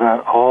have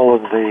all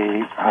of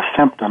the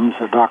symptoms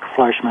that Dr.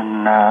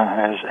 Fleischman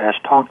has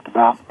talked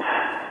about,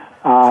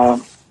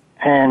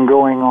 and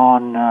going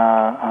on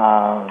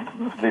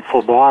the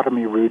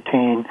phlebotomy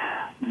routine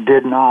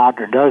did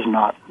not or does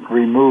not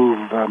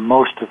remove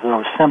most of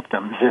those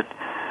symptoms. It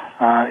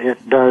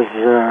does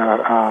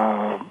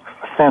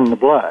thin the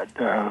blood,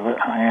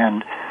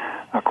 and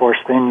of course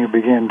then you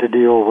begin to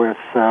deal with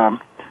the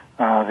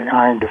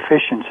iron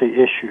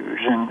deficiency issues.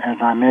 And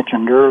as I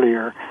mentioned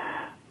earlier,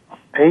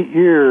 8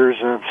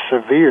 years of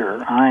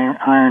severe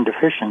iron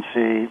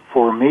deficiency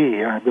for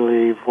me, I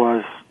believe,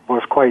 was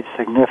quite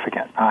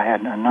significant. I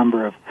had a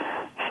number of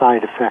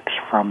side effects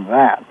from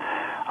that.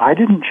 I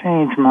didn't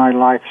change my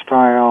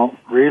lifestyle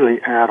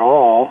really at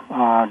all,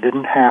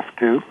 didn't have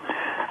to,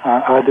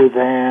 other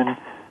than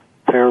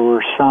there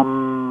were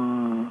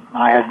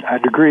I had a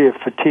degree of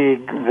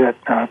fatigue that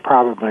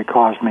probably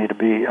caused me to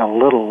be a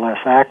little less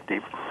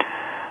active.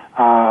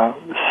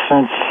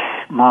 Since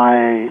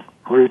my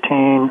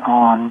routine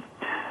on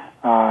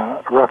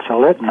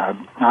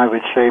ruxolitinib, I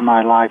would say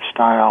my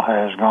lifestyle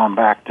has gone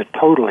back to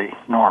totally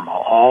normal.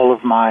 All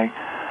of my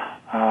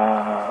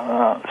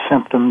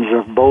symptoms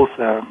of both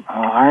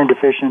iron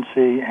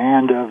deficiency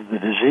and of the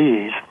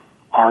disease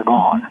are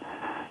gone.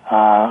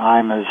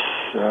 I'm as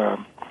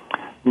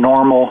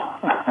normal,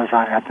 as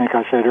I think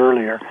I said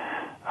earlier,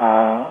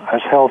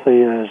 as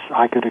healthy as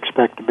I could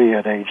expect to be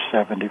at age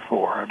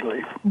 74, I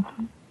believe.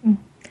 Mm-hmm.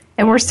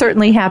 And we're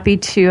certainly happy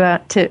to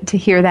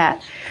hear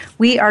that.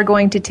 We are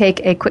going to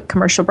take a quick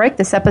commercial break.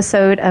 This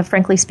episode of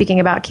Frankly Speaking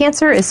About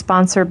Cancer is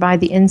sponsored by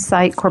the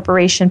Insight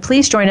Corporation.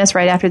 Please join us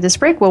right after this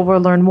break, where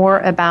we'll learn more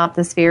about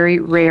this very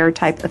rare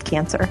type of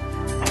cancer.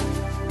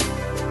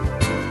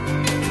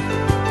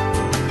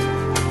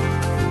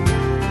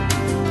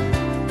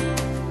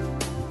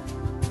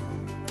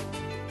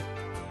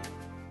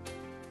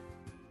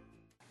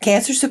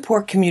 Cancer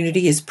Support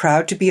Community is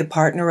proud to be a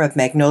partner of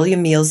Magnolia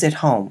Meals at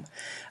Home,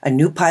 a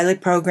new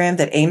pilot program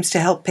that aims to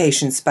help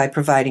patients by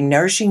providing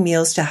nourishing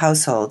meals to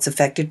households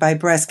affected by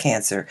breast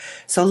cancer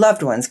so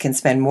loved ones can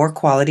spend more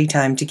quality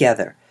time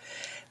together.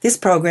 This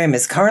program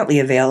is currently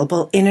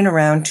available in and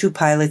around 2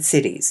 pilot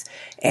cities,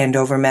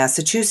 Andover,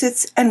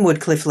 Massachusetts, and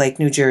Woodcliff Lake,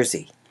 New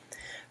Jersey.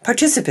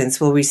 Participants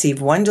will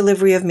receive 1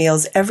 delivery of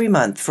meals every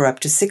month for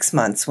up to 6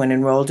 months when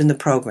enrolled in the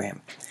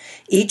program.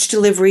 Each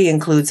delivery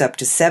includes up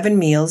to 7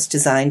 meals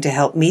designed to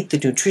help meet the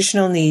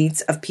nutritional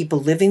needs of people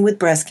living with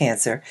breast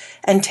cancer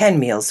and 10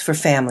 meals for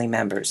family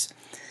members.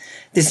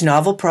 This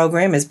novel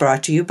program is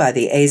brought to you by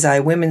the AZI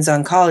Women's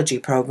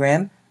Oncology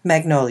Program,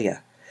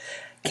 Magnolia,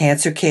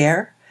 Cancer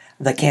Care,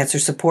 the Cancer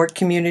Support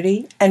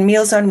Community, and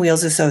Meals on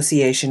Wheels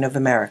Association of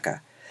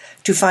America.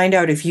 To find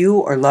out if you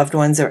or loved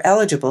ones are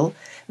eligible,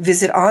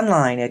 visit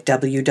online at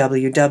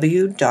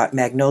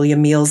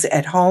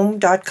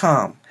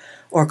www.magnoliamealsathome.com.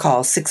 or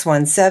call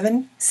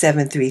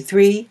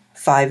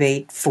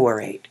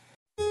 617-733-5848.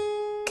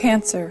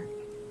 Cancer.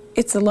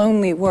 It's a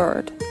lonely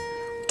word.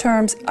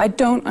 Terms I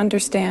don't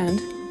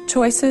understand.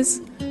 Choices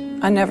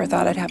I never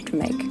thought I'd have to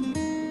make.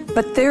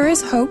 But there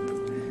is hope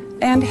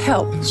and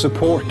help.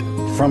 Support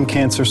from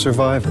cancer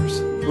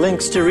survivors.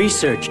 Links to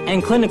research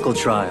and clinical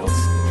trials.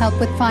 Help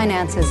with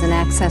finances and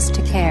access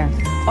to care.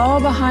 All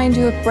behind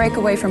you at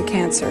Breakaway from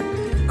Cancer.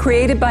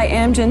 Created by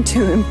Amgen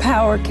to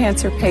empower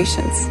cancer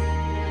patients.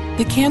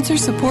 The Cancer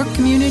Support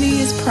Community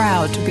is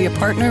proud to be a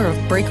partner of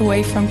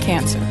Breakaway from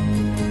Cancer.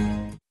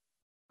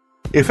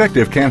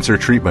 Effective cancer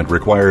treatment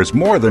requires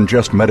more than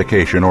just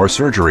medication or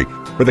surgery.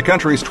 For the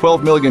country's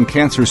 12 million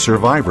cancer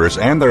survivors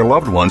and their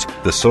loved ones,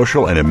 the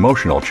social and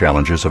emotional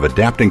challenges of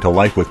adapting to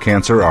life with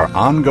cancer are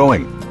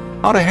ongoing.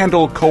 How to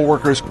handle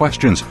coworkers'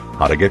 questions,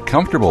 how to get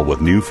comfortable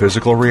with new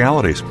physical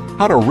realities,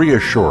 how to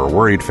reassure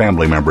worried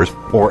family members,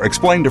 or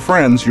explain to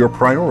friends your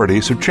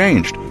priorities have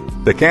changed.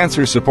 The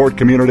Cancer Support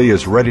Community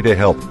is ready to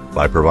help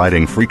by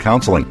providing free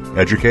counseling,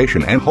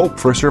 education, and hope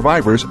for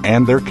survivors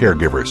and their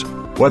caregivers.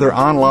 Whether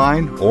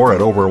online or at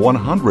over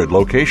 100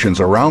 locations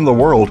around the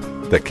world,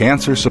 the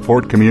Cancer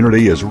Support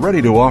Community is ready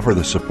to offer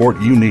the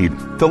support you need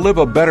to live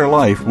a better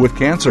life with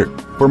cancer.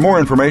 For more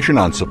information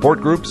on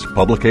support groups,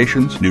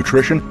 publications,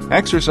 nutrition,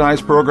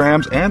 exercise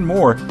programs, and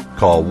more,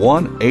 call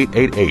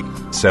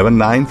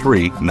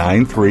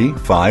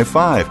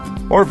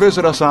 1-888-793-9355 or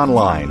visit us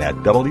online at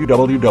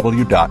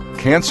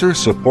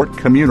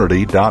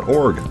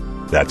www.cancersupportcommunity.org.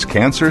 That's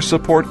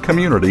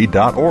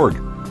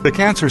cancersupportcommunity.org. The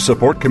Cancer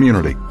Support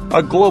Community,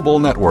 a global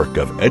network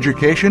of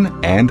education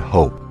and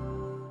hope.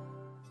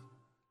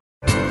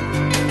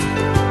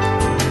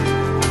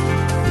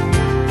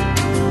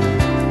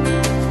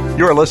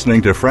 You're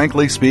listening to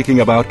Frankly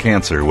Speaking About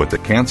Cancer with the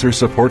Cancer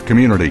Support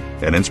Community,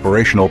 an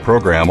inspirational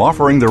program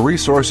offering the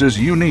resources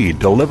you need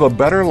to live a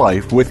better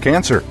life with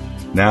cancer.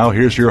 Now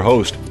here's your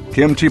host,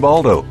 Kim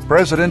Thiboldeaux,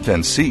 President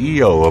and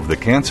CEO of the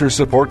Cancer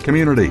Support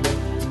Community.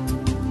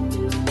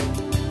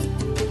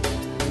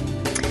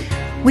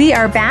 We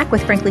are back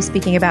with Frankly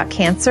Speaking About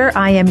Cancer.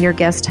 I am your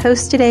guest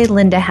host today,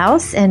 Linda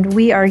House, and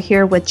we are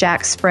here with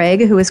Jack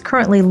Sprague, who is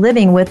currently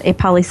living with a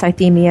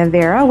polycythemia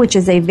vera, which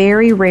is a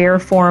very rare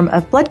form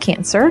of blood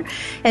cancer,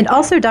 and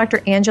also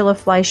Dr. Angela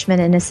Fleischman,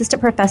 an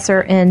assistant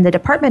professor in the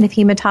Department of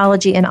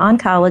Hematology and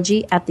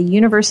Oncology at the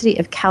University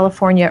of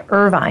California,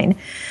 Irvine.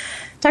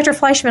 Dr.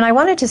 Fleischman, I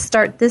wanted to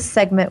start this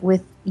segment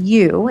with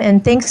you,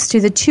 and thanks to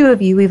the two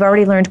of you, we've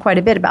already learned quite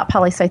a bit about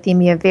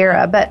polycythemia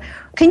vera, but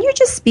can you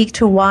just speak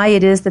to why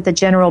it is that the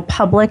general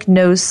public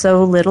knows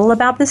so little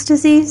about this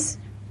disease?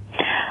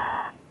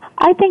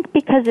 I think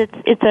because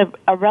it's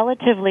a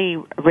relatively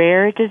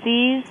rare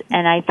disease,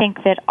 and I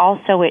think that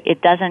also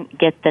it doesn't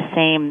get the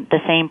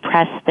same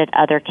press that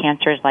other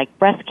cancers like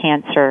breast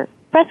cancer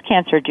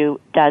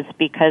does,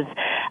 because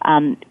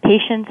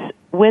patients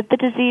with the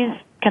disease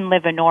can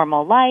live a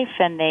normal life,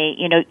 and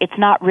it's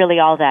not really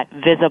all that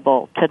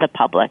visible to the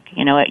public.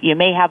 You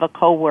may have a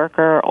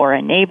coworker or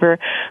a neighbor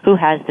who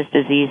has this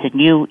disease,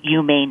 and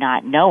you may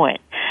not know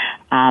it.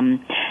 And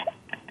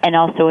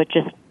also, it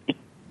just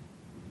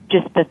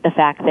the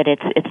fact that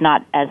it's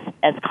not as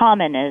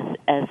common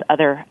as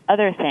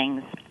other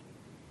things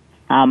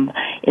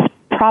is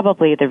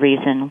probably the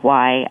reason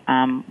why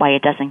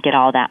it doesn't get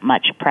all that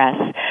much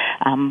press.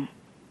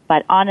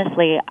 But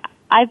honestly,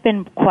 I've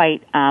been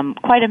quite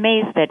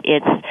amazed that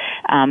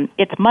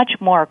it's much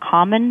more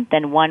common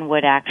than one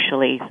would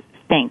actually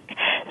think.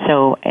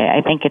 So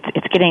I think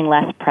it's getting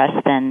less press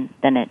than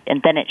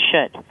it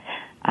should.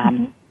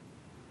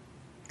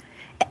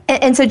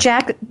 And so,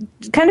 Jack,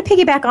 kind of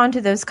piggyback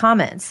onto those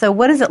comments. So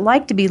what is it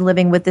like to be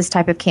living with this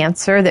type of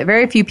cancer that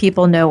very few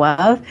people know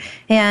of?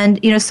 And,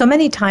 so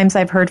many times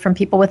I've heard from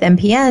people with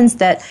MPNs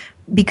that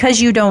because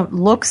you don't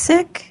look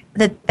sick,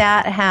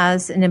 that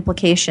has an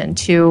implication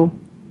to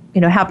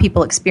how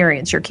people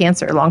experience your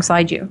cancer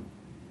alongside you.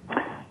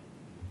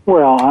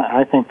 Well,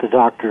 I think the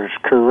doctor is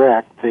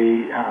correct.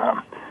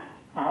 The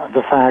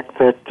fact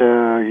that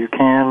you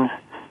can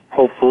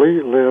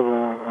hopefully live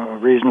a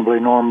reasonably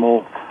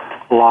normal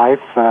life.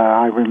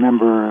 I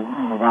remember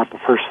about the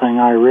first thing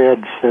I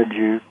read said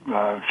you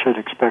should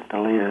expect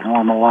to lead a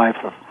normal life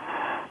of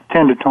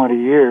 10 to 20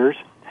 years.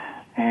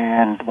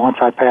 And once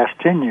I passed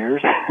 10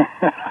 years,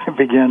 I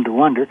began to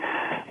wonder.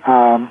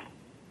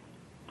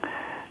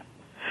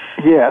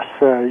 Yes,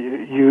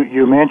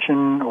 you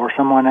mentioned, or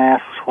someone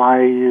asks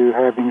why you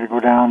having to go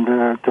down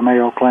to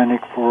Mayo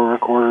Clinic for a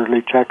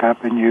quarterly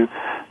checkup, and you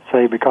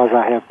say because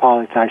I have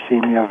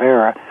polycythemia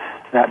vera.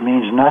 That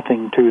means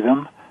nothing to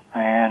them,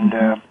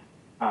 and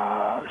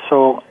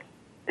so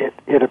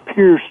it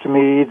appears to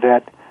me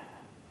that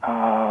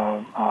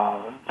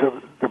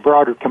the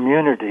broader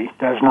community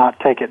does not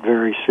take it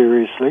very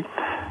seriously,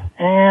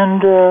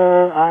 and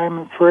I'm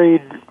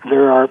afraid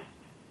there are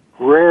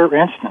rare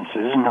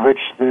instances in which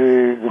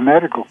the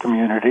medical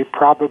community,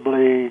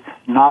 probably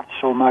not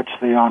so much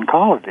the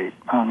oncology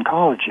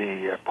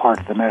part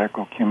of the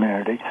medical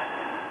community,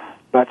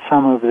 but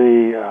some of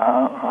the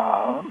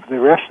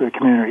rest of the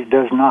community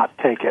does not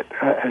take it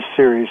as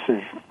serious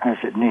as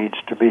it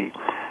needs to be.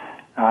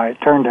 It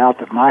turned out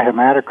that my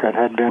hematocrit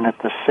had been at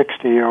the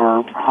 60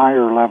 or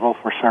higher level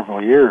for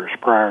several years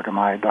prior to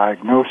my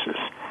diagnosis,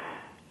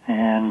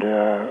 and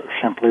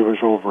simply was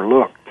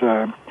overlooked.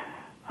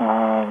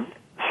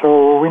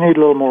 So we need a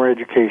little more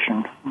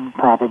education,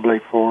 probably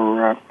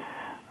for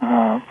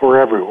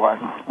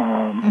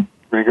everyone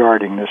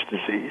regarding this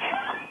disease.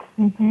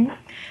 Mm-hmm.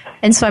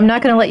 And so I'm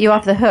not going to let you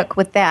off the hook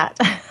with that.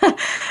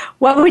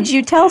 What would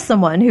you tell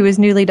someone who is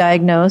newly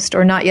diagnosed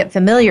or not yet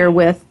familiar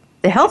with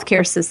the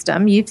healthcare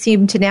system? You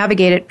seem to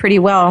navigate it pretty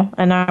well,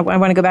 and I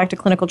want to go back to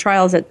clinical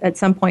trials at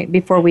some point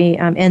before we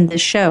end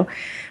this show.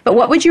 But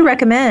what would you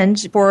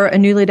recommend for a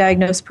newly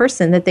diagnosed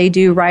person that they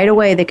do right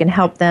away that can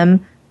help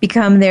them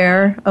become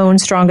their own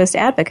strongest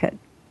advocate?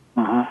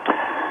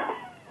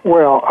 Mm-hmm.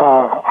 Well,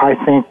 I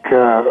think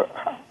the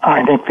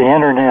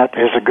internet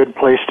is a good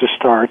place to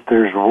start.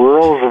 There's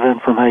worlds of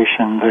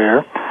information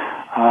there,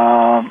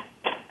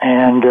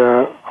 and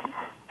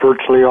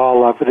virtually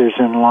all of it is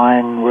in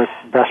line with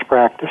best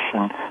practice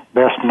and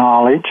best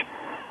knowledge,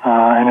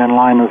 and in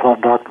line with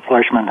what Dr.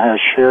 Fleischman has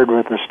shared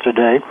with us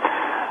today.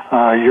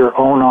 Your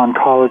own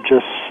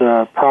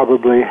oncologists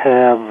probably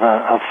have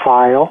a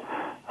file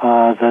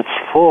that's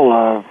full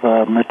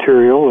of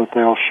material that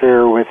they'll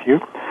share with you.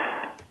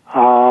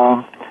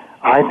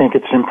 I think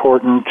it's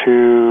important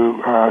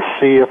to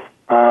see if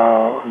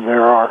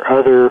there are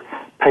other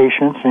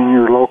patients in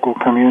your local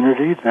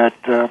community that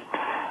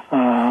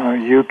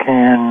you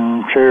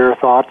can share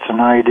thoughts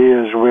and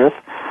ideas with,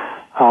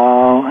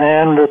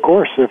 and of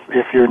course,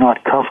 if you're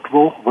not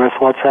comfortable with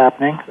what's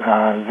happening,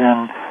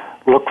 then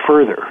look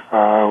further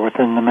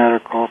within the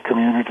medical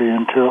community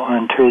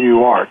until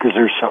you are, because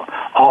there's an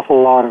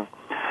awful lot of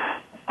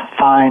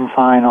fine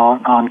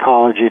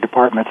oncology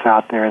departments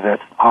out there that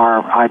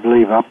are, I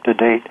believe, up to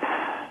date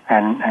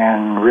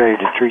and ready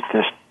to treat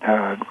this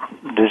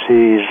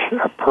disease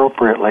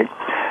appropriately.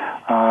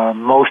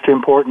 Most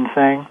important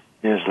thing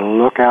is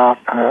look out,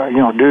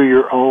 do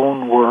your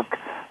own work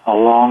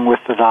along with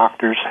the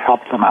doctors,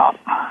 help them out.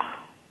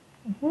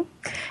 Mm-hmm.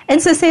 And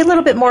so say a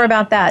little bit more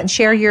about that and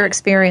share your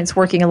experience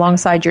working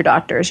alongside your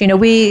doctors.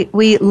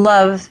 We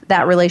love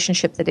that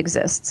relationship that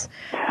exists.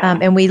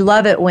 And we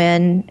love it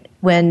when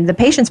the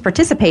patients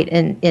participate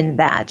in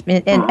that.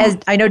 And as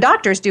I know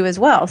doctors do as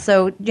well.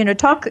 So,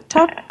 talk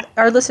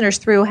our listeners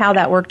through how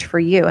that worked for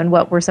you and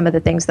what were some of the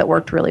things that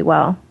worked really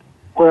well.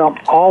 Well,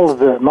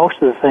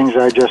 most of the things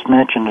I just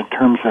mentioned in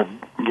terms of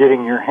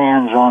getting your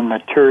hands on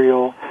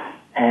material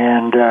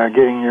and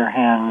getting your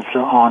hands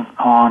on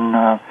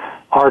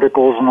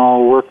articles and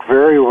all work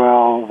very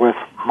well with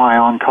my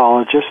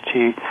oncologist.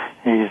 He's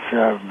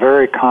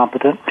very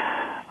competent,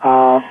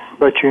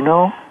 but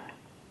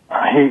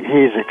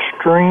he's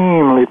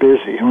extremely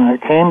busy. When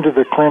it came to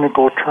the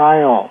clinical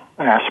trial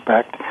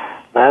aspect,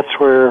 that's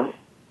where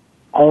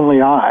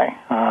only I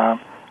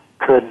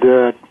could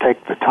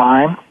take the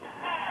time,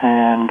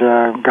 and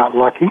got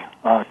lucky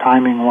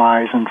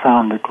timing-wise and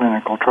found the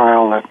clinical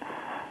trial that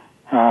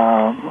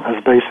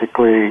has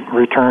basically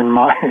returned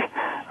my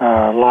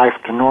life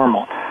to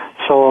normal.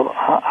 So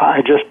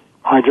I just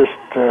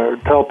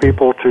tell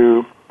people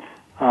to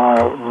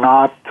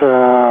not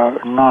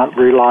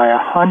rely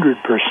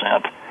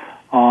 100%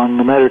 on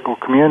the medical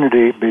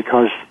community,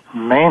 because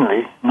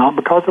mainly not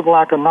because of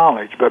lack of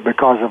knowledge, but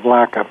because of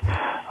lack of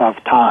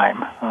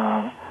time.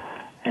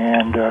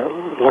 And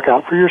look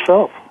out for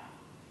yourself.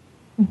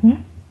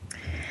 Mm-hmm.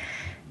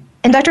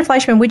 And Dr.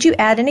 Fleischman, would you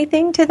add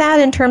anything to that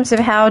in terms of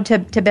how to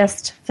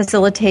best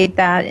facilitate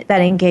that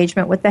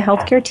engagement with the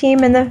healthcare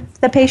team and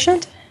the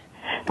patient?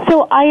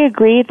 So I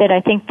agree that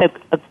I think a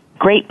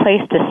great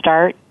place to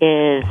start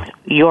is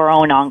your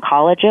own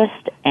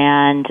oncologist,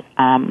 and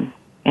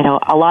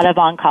a lot of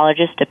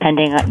oncologists,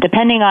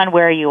 depending on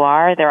where you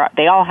are,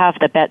 they all have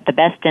the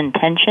best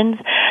intentions,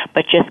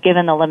 but just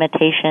given the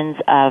limitations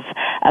of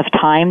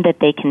time that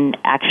they can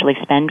actually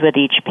spend with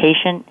each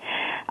patient,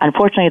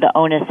 unfortunately, the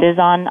onus is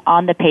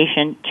on the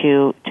patient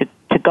to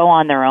go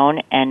on their own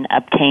and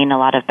obtain a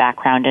lot of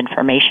background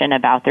information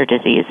about their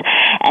disease.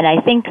 And I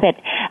think that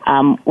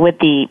with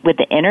the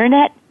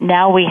internet,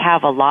 now we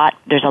have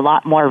there's a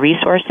lot more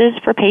resources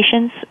for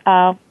patients,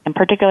 in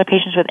particular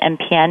patients with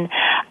MPN,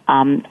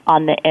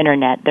 on the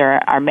internet.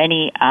 There are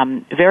many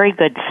very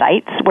good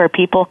sites where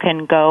people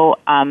can go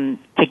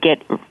to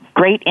get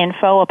great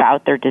info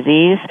about their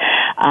disease.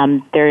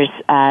 There's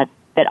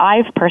that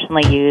I've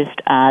personally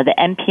used, the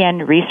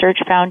MPN Research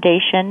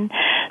Foundation.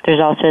 There's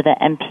also the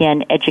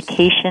MPN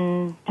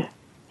Education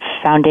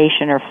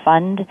Foundation or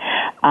Fund.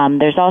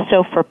 There's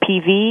also for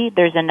PV,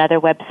 there's another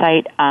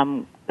website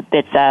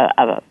that's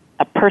a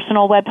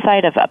personal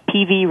website of a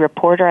PV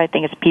reporter. I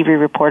think it's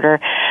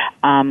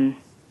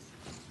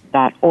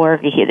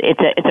PVreporter.org.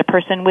 It's a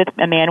person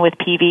a man with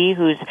PV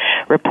who's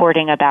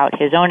reporting about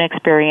his own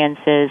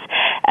experiences,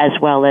 as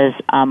well as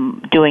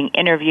doing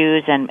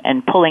interviews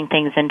and pulling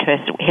things into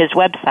his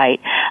website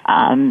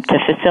to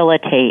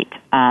facilitate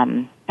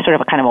sort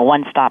of a kind of a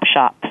one-stop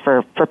shop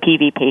for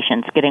PV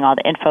patients, getting all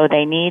the info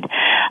they need.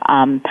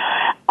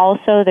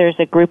 Also, there's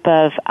a group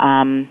of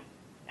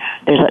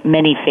there's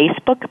many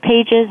Facebook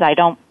pages. I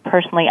don't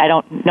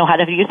know how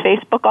to use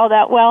Facebook all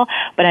that well,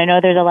 but I know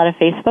there's a lot of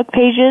Facebook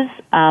pages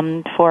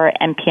for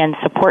MPN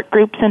support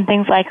groups and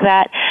things like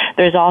that.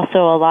 There's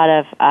also a lot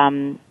of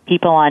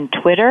people on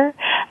Twitter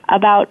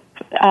about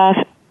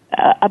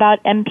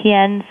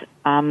MPNs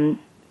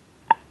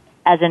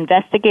as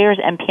investigators,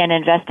 MPN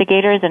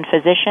investigators and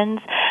physicians.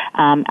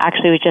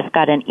 Actually, we just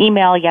got an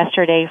email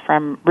yesterday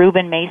from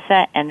Ruben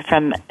Mesa and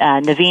from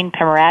Naveen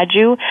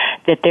Pimaraju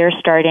that they're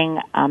starting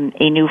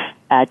a new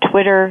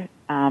Twitter,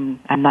 I'm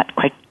not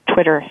quite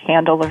Twitter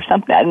handle or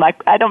something. I'm not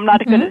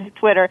good at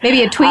Twitter.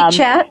 Maybe a tweet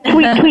chat?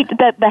 Tweet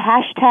the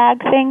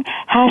hashtag thing,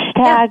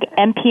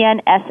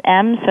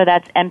 #MPNSM, so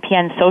that's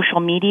MPN social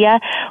media,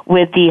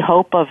 with the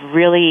hope of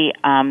really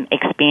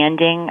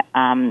expanding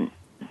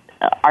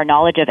our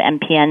knowledge of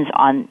MPNs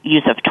on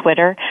use of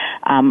Twitter.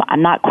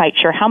 I'm not quite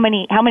sure how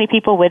many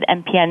people with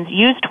MPNs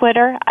use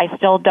Twitter. I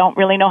still don't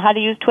really know how to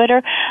use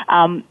Twitter,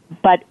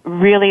 but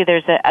really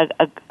there's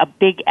a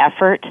big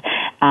effort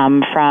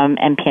from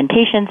MPN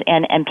patients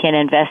and MPN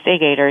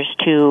investigators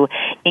to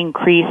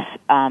increase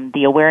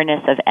the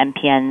awareness of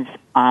MPNs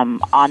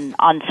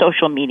on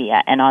social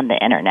media and on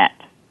the internet.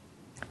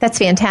 That's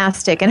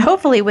fantastic, and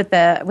hopefully with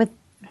the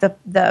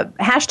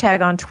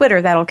hashtag on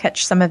Twitter, that'll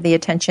catch some of the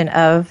attention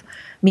of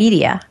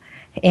media,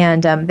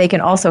 and they can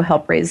also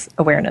help raise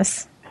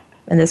awareness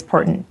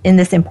in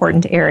this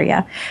important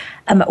area.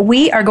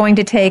 We are going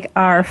to take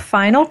our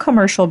final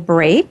commercial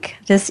break.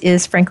 This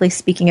is Frankly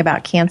Speaking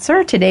About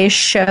Cancer. Today's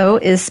show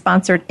is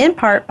sponsored in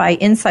part by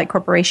Insight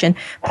Corporation.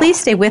 Please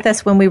stay with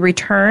us when we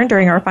return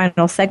during our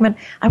final segment.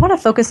 I want to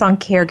focus on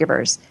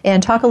caregivers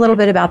and talk a little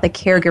bit about the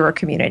caregiver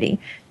community.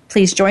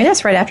 Please join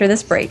us right after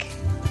this break.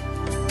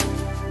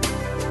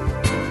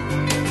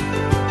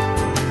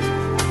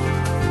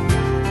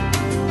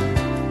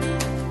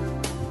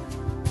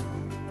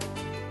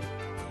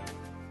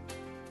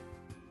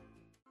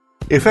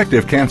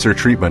 Effective cancer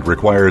treatment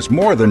requires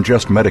more than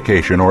just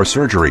medication or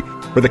surgery.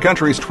 For the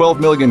country's 12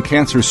 million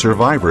cancer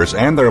survivors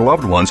and their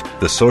loved ones,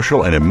 the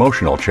social and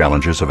emotional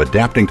challenges of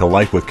adapting to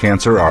life with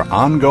cancer are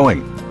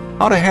ongoing.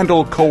 How to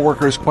handle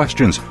coworkers'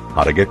 questions,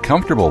 how to get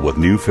comfortable with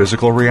new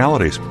physical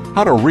realities,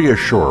 how to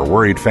reassure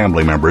worried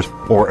family members,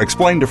 or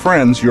explain to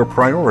friends your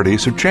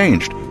priorities have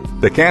changed.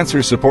 The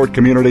Cancer Support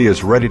Community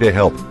is ready to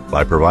help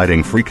by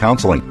providing free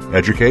counseling,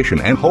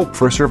 education, and hope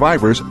for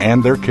survivors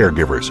and their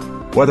caregivers.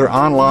 Whether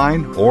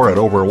online or at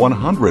over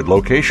 100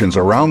 locations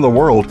around the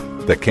world,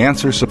 the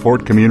Cancer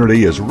Support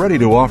Community is ready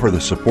to offer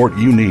the support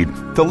you need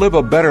to live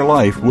a better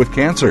life with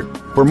cancer.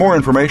 For more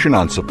information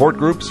on support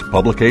groups,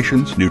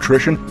 publications,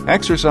 nutrition,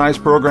 exercise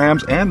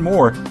programs, and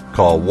more,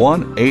 call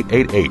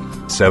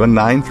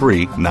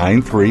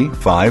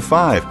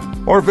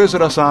 1-888-793-9355 or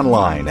visit us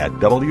online at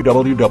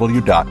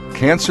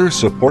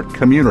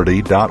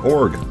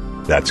www.cancersupportcommunity.org.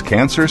 That's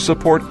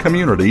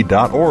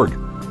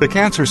cancersupportcommunity.org. The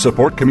Cancer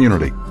Support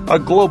Community, a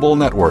global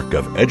network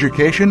of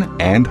education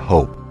and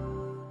hope.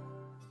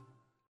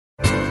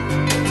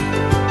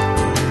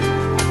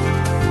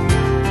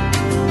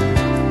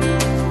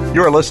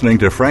 You're listening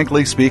to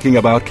Frankly Speaking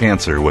About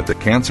Cancer with the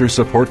Cancer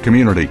Support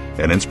Community,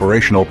 an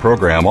inspirational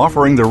program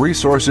offering the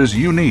resources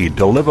you need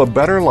to live a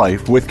better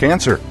life with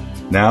cancer.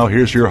 Now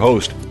here's your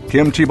host,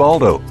 Kim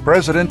Thiboldeaux,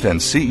 President and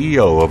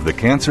CEO of the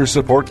Cancer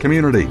Support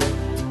Community.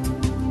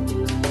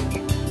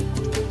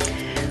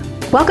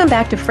 Welcome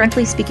back to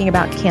Frankly Speaking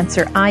About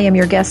Cancer. I am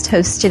your guest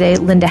host today,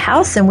 Linda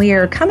House, and we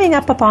are coming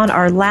up upon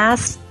our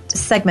last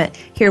segment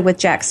here with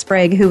Jack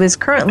Sprague, who is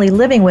currently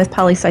living with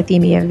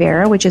polycythemia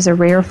vera, which is a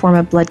rare form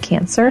of blood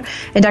cancer,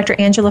 and Dr.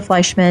 Angela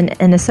Fleischman,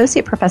 an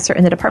associate professor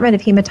in the Department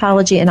of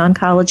Hematology and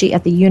Oncology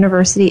at the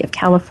University of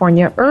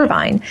California,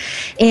 Irvine.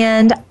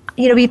 And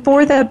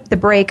before the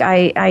break,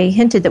 I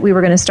hinted that we were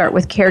going to start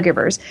with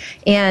caregivers.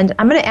 And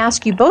I'm going to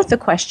ask you both the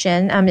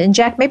question. And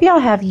Jack, maybe I'll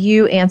have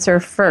you answer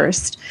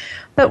first.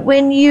 But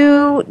when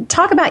you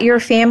talk about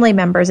your family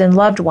members and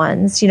loved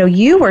ones,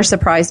 you were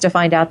surprised to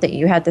find out that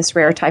you had this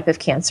rare type of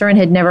cancer and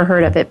had never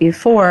heard of it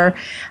before.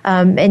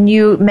 And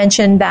you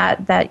mentioned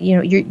that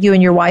you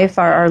and your wife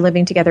are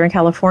living together in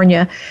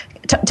California.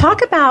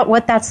 Talk about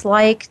what that's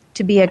like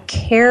to be a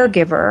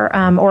caregiver,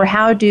 or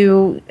how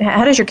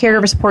does your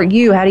caregiver support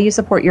you? How do you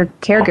support your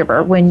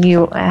caregiver when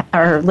you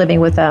are living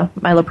with a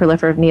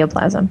myeloproliferative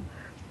neoplasm?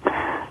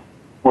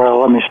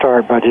 Well, let me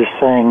start by just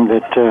saying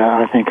that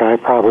I think I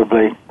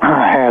probably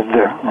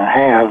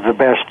have the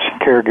best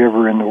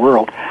caregiver in the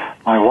world,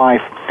 my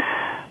wife.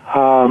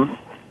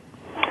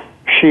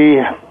 She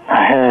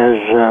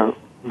has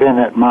been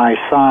at my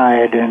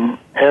side in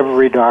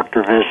every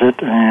doctor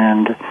visit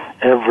and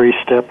every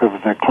step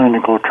of the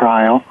clinical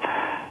trial,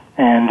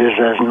 and is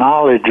as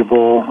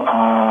knowledgeable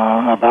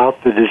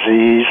about the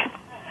disease,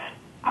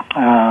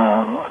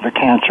 the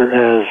cancer,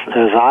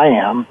 as I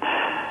am.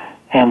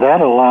 And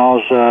that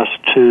allows us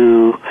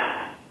to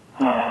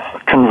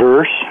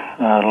converse,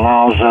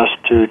 allows us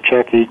to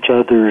check each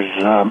other's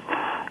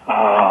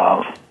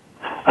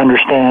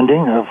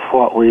understanding of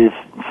what we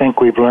think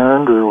we've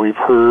learned or we've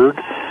heard.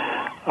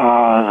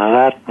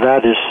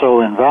 That is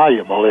so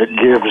invaluable. It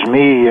gives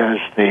me, as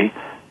the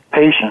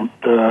patient,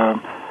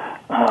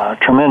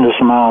 tremendous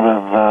amount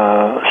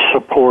of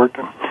support.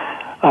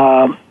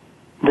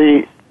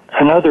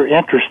 Another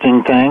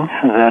interesting thing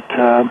that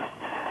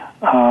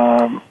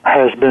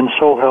has been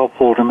so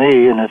helpful to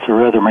me, and it's a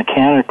rather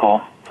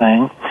mechanical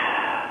thing,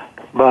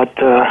 but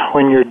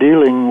when you're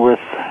dealing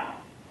with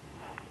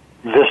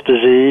this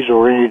disease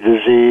or any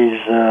disease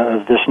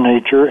of this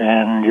nature,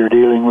 and you're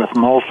dealing with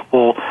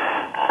multiple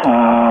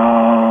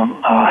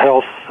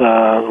health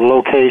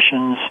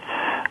locations,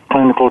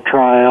 clinical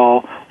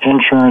trial,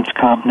 insurance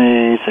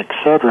companies,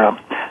 etc.,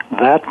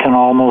 that can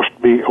almost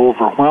be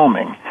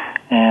overwhelming.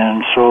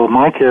 And so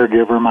my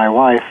caregiver, my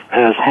wife,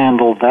 has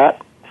handled that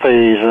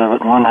phase of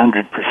it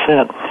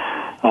 100%,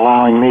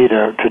 allowing me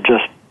to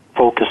just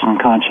focus and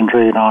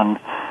concentrate on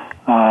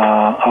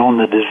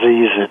the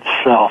disease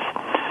itself.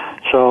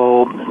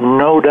 So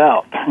no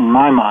doubt in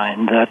my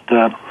mind that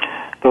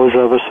those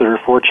of us that are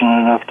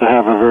fortunate enough to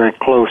have a very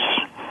close,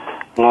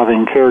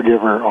 loving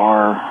caregiver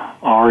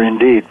are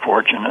indeed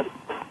fortunate.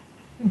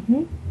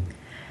 Mm-hmm.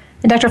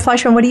 And Dr.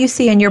 Fleischman, what do you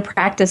see in your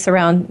practice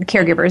around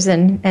caregivers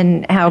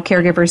and how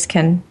caregivers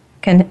can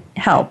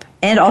help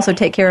and also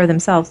take care of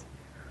themselves?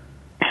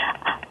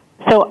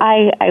 So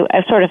I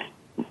sort of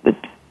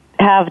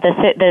have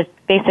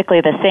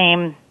basically the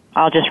same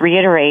I'll just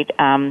reiterate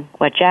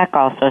what Jack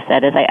also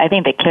said. Is I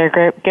think that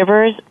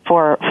caregivers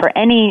for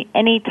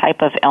any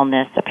type of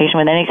illness, a patient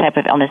with any type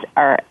of illness,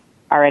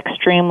 are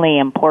extremely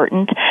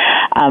important.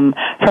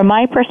 From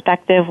my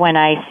perspective, when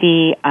I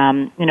see,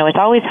 it's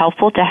always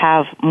helpful to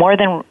have more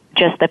than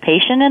just the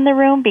patient in the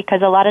room,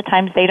 because a lot of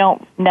times they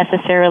don't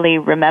necessarily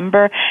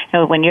remember.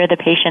 When you're the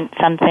patient,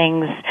 some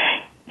things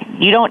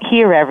you don't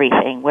hear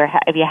everything. Where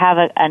if you have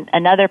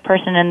another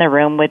person in the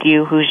room with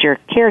you who's your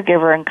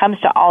caregiver and comes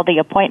to all the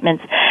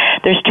appointments,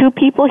 there's two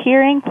people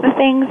hearing the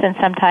things, and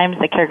sometimes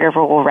the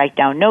caregiver will write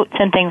down notes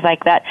and things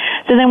like that.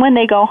 So then when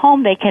they go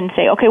home, they can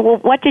say, okay, well,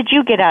 what did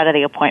you get out of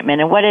the appointment?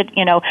 And what did,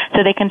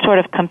 so they can sort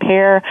of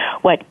compare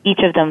what each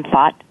of them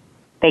thought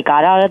they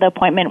got out of the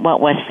appointment, what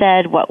was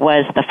said, what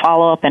was the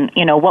follow-up, and,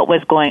 what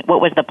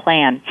was the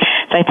plan.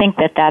 So I think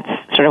that that's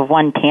sort of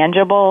one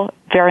tangible,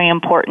 very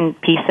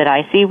important piece that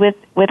I see with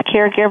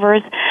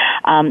caregivers.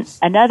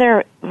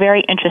 Another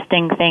very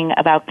interesting thing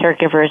about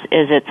caregivers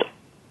is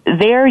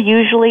they're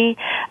usually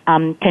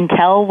can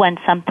tell when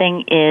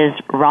something is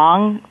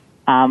wrong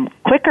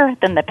quicker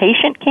than the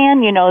patient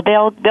can.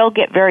 They'll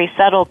get very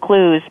subtle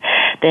clues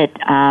that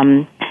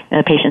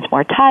the patient's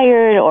more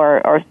tired,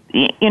 or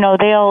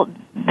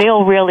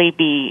they'll really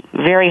be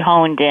very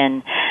honed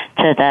in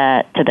to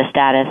the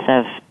status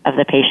of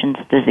the patient's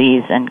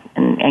disease and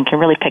can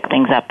really pick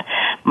things up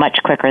much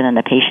quicker than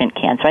the patient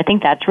can. So I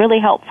think that's really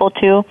helpful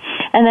too.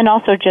 And then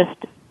also, just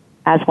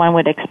as one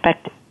would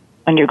expect,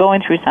 when you're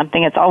going through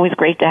something, it's always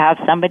great to have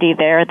somebody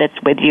there that's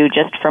with you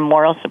just for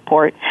moral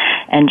support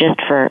and just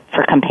for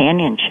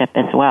companionship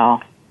as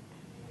well.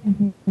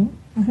 Mm-hmm.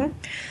 Mm-hmm.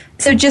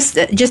 So just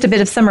a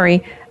bit of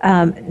summary.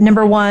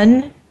 Number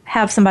one,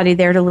 have somebody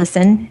there to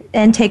listen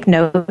and take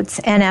notes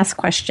and ask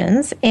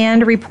questions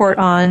and report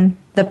on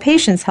the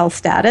patient's health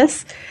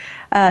status.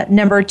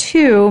 Number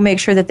two, make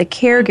sure that the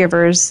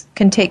caregivers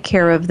can take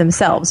care of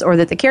themselves, or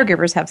that the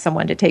caregivers have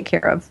someone to take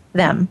care of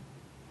them.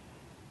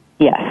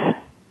 Yes.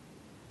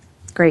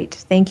 Great.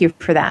 Thank you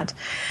for that.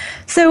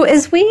 So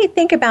as we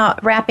think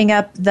about wrapping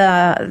up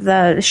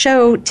the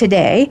show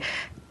today,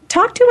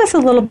 talk to us a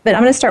little bit.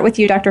 I'm going to start with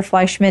you, Dr.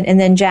 Fleischman, and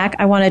then Jack,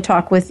 I want to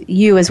talk with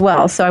you as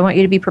well. So I want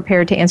you to be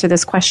prepared to answer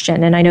this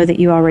question, and I know that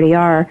you already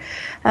are.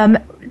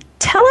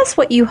 Tell us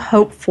what you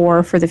hope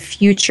for the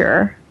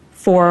future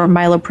for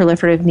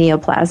myeloproliferative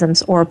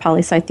neoplasms or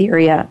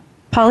polycythemia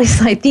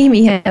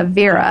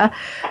vera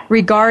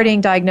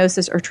regarding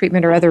diagnosis or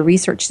treatment or other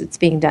research that's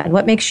being done.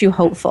 What makes you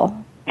hopeful?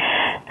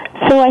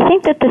 So I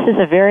think that this is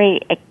a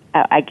very,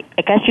 I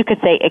guess you could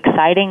say,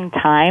 exciting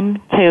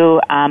time to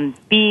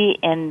be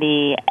in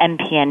the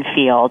MPN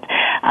field.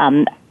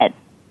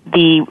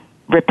 The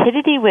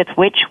rapidity with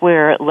which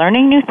we're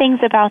learning new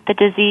things about the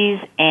disease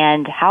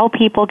and how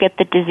people get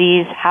the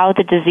disease, how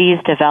the disease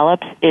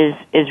develops is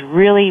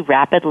really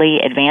rapidly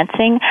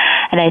advancing.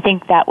 And I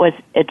think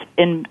it's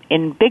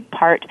in big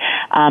part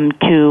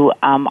to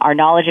our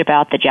knowledge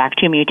about the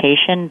JAK2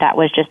 mutation that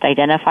was just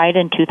identified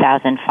in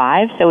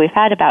 2005. So we've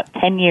had about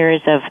 10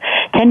 years of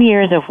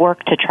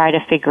work to try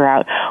to figure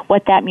out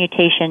what that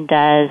mutation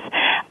does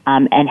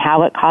and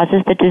how it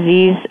causes the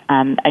disease.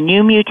 A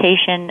new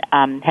mutation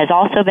has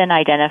also been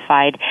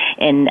identified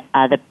in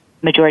the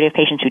majority of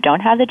patients who don't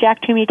have the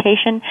JAK2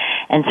 mutation,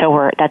 and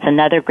so that's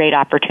another great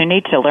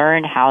opportunity to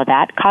learn how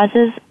that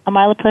causes a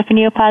myeloproliferative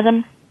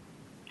neoplasm.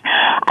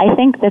 I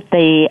think that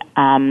the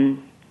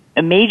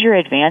major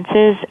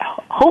advances,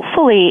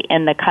 hopefully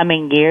in the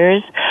coming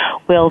years,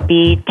 will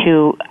be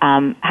to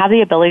have the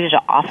ability to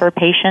offer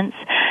patients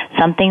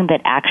something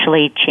that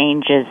actually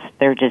changes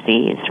their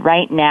disease.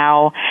 Right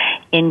now,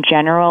 in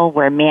general,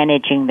 we're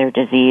managing their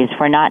disease.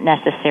 We're not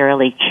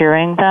necessarily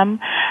curing them,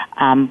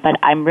 but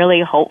I'm really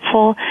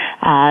hopeful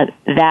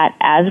that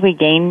as we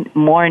gain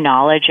more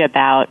knowledge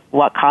about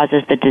what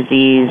causes the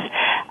disease,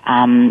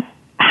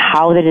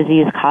 how the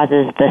disease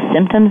causes the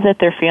symptoms that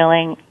they're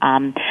feeling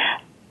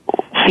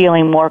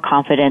more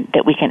confident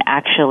that we can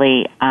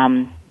actually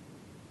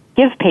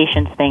give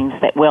patients things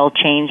that will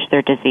change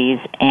their disease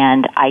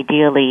and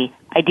ideally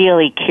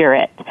cure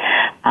it.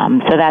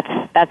 So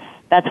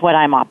that's what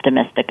I'm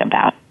optimistic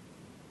about.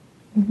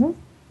 Mm-hmm.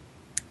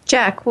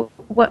 Jack,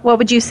 what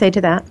would you say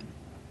to that?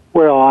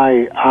 Well,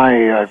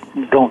 I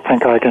don't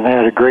think I can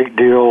add a great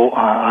deal.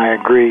 I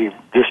agree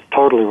just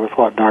totally with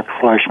what Dr.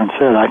 Fleischman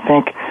said. I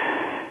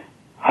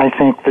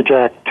think the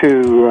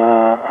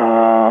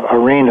JAK2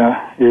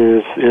 arena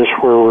is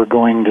where we're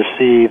going to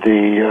see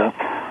the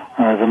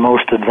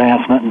most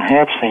advancement and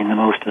have seen the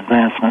most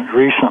advancement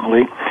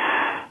recently.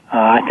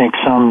 I think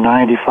some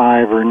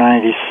 95 or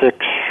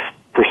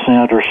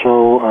 96% or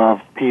so of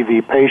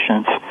PV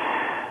patients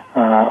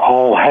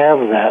all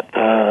have that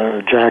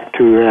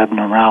JAK2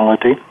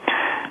 abnormality,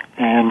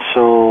 and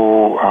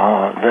so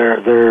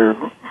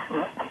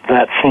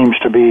that seems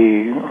to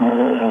be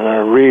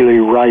a really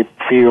ripe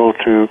field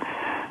to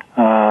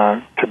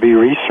be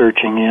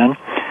researching in.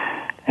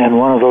 And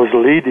one of those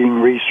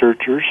leading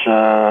researchers,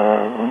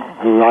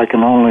 who I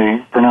can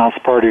only pronounce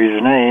part of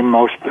his name,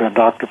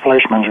 Dr.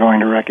 Fleischman is going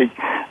to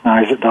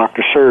recognize it,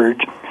 Dr.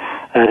 Serge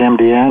at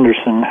MD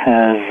Anderson,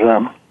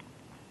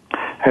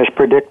 has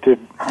predicted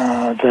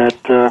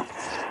that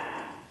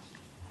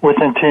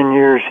within 10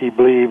 years he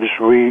believes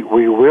we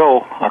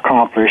will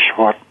accomplish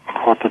what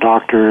the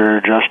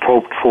doctor just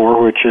hoped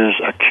for, which is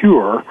a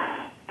cure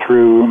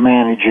through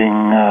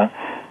managing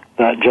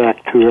that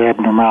JAK2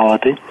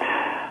 abnormality.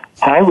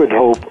 I would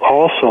hope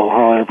also,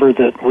 however,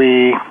 that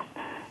we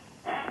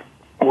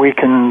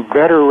can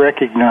better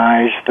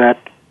recognize that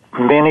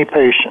many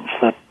patients,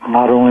 that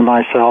not only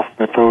myself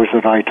but those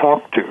that I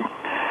talk to,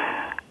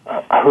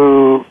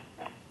 who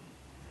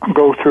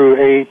go through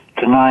 8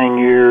 to 9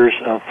 years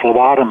of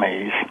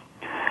phlebotomies,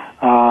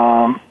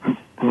 a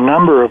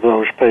number of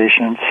those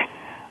patients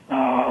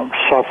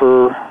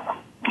suffer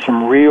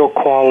some real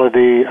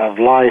quality of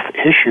life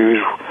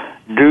issues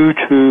due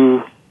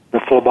to the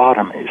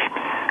phlebotomies,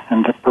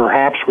 and that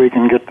perhaps we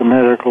can get the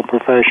medical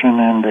profession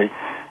and the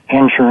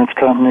insurance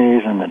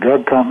companies and the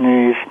drug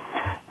companies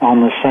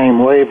on the same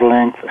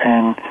wavelength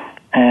and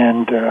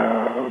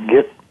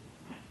get,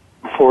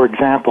 for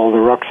example, the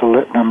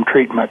ruxolitinib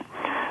treatment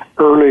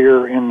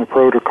earlier in the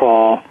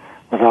protocol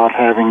without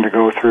having to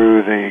go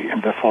through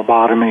the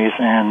phlebotomies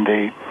and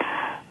the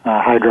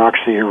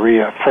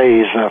hydroxyurea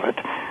phase of it.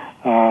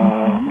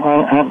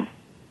 And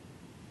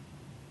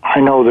I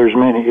know there's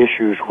many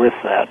issues with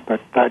that, but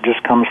that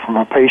just comes from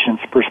a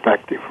patient's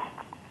perspective.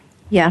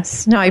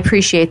 Yes, no, I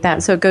appreciate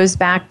that. So it goes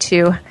back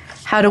to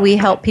how do we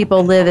help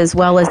people live as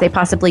well as they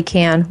possibly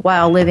can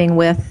while living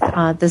with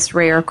this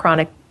rare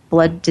chronic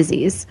blood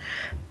disease,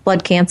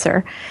 blood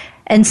cancer.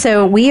 And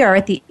so we are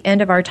at the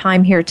end of our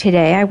time here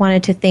today. I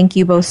wanted to thank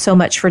you both so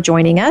much for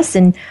joining us.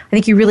 And I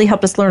think you really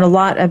helped us learn a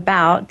lot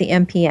about the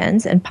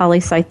MPNs and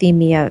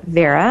polycythemia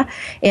vera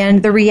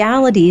and the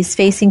realities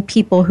facing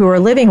people who are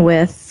living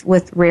with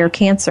rare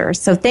cancer.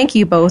 So thank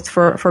you both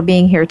for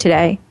being here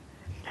today.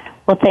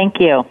 Well,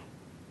 thank you.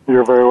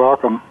 You're very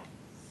welcome.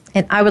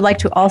 And I would like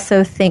to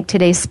also thank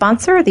today's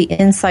sponsor, the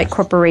Insight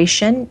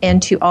Corporation,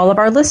 and to all of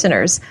our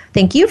listeners.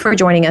 Thank you for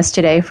joining us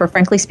today for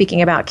Frankly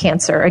Speaking About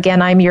Cancer.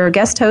 Again, I'm your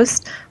guest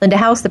host, Linda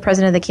House, the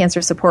president of the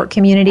Cancer Support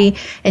Community.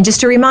 And just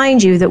to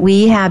remind you that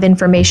we have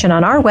information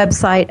on our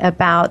website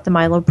about the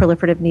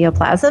myeloproliferative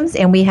neoplasms,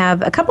 and we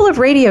have a couple of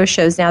radio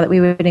shows now that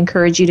we would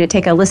encourage you to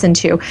take a listen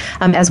to,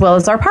 as well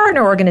as our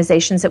partner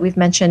organizations that we've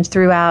mentioned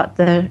throughout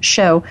the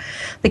show.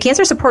 The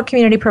Cancer Support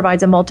Community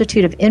provides a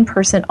multitude of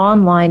in-person,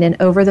 online, and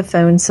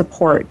over-the-phone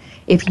support.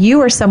 If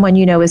you or someone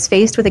you know is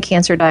faced with a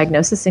cancer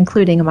diagnosis,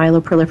 including a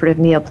myeloproliferative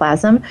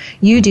neoplasm,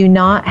 you do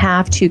not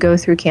have to go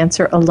through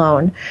cancer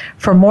alone.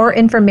 For more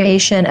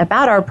information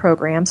about our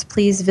programs,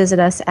 please visit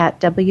us at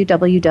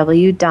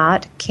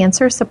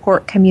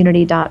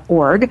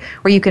www.cancersupportcommunity.org,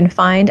 where you can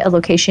find a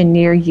location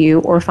near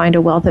you or find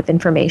a wealth of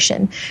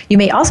information. You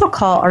may also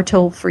call our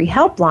toll-free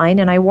helpline,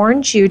 and I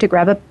warned you to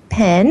grab a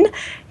pen.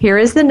 Here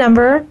is the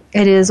number.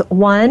 It is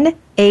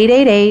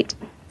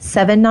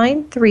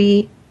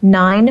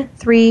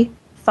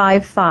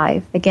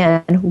 1-888-793-9355.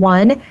 Again,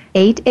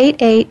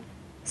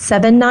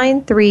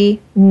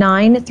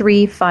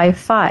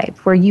 1-888-793-9355,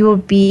 where you will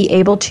be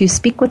able to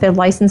speak with a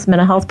licensed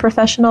mental health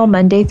professional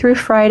Monday through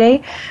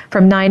Friday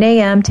from 9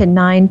 a.m. to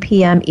 9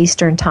 p.m.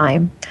 Eastern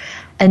Time.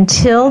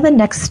 Until the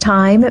next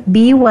time,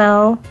 be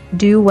well,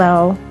 do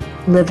well,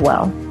 live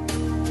well.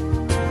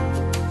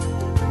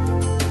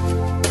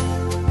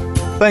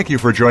 Thank you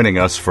for joining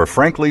us for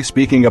Frankly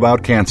Speaking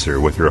About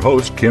Cancer with your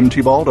host, Kim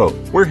Thibaldo.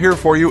 We're here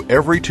for you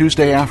every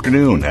Tuesday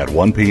afternoon at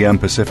 1 p.m.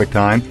 Pacific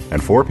Time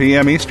and 4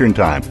 p.m. Eastern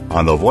Time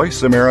on the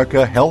Voice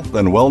America Health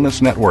and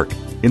Wellness Network.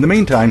 In the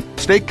meantime,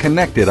 stay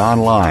connected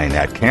online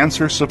at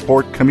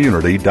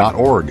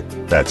cancersupportcommunity.org.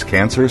 That's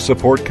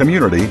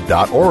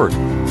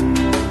cancersupportcommunity.org.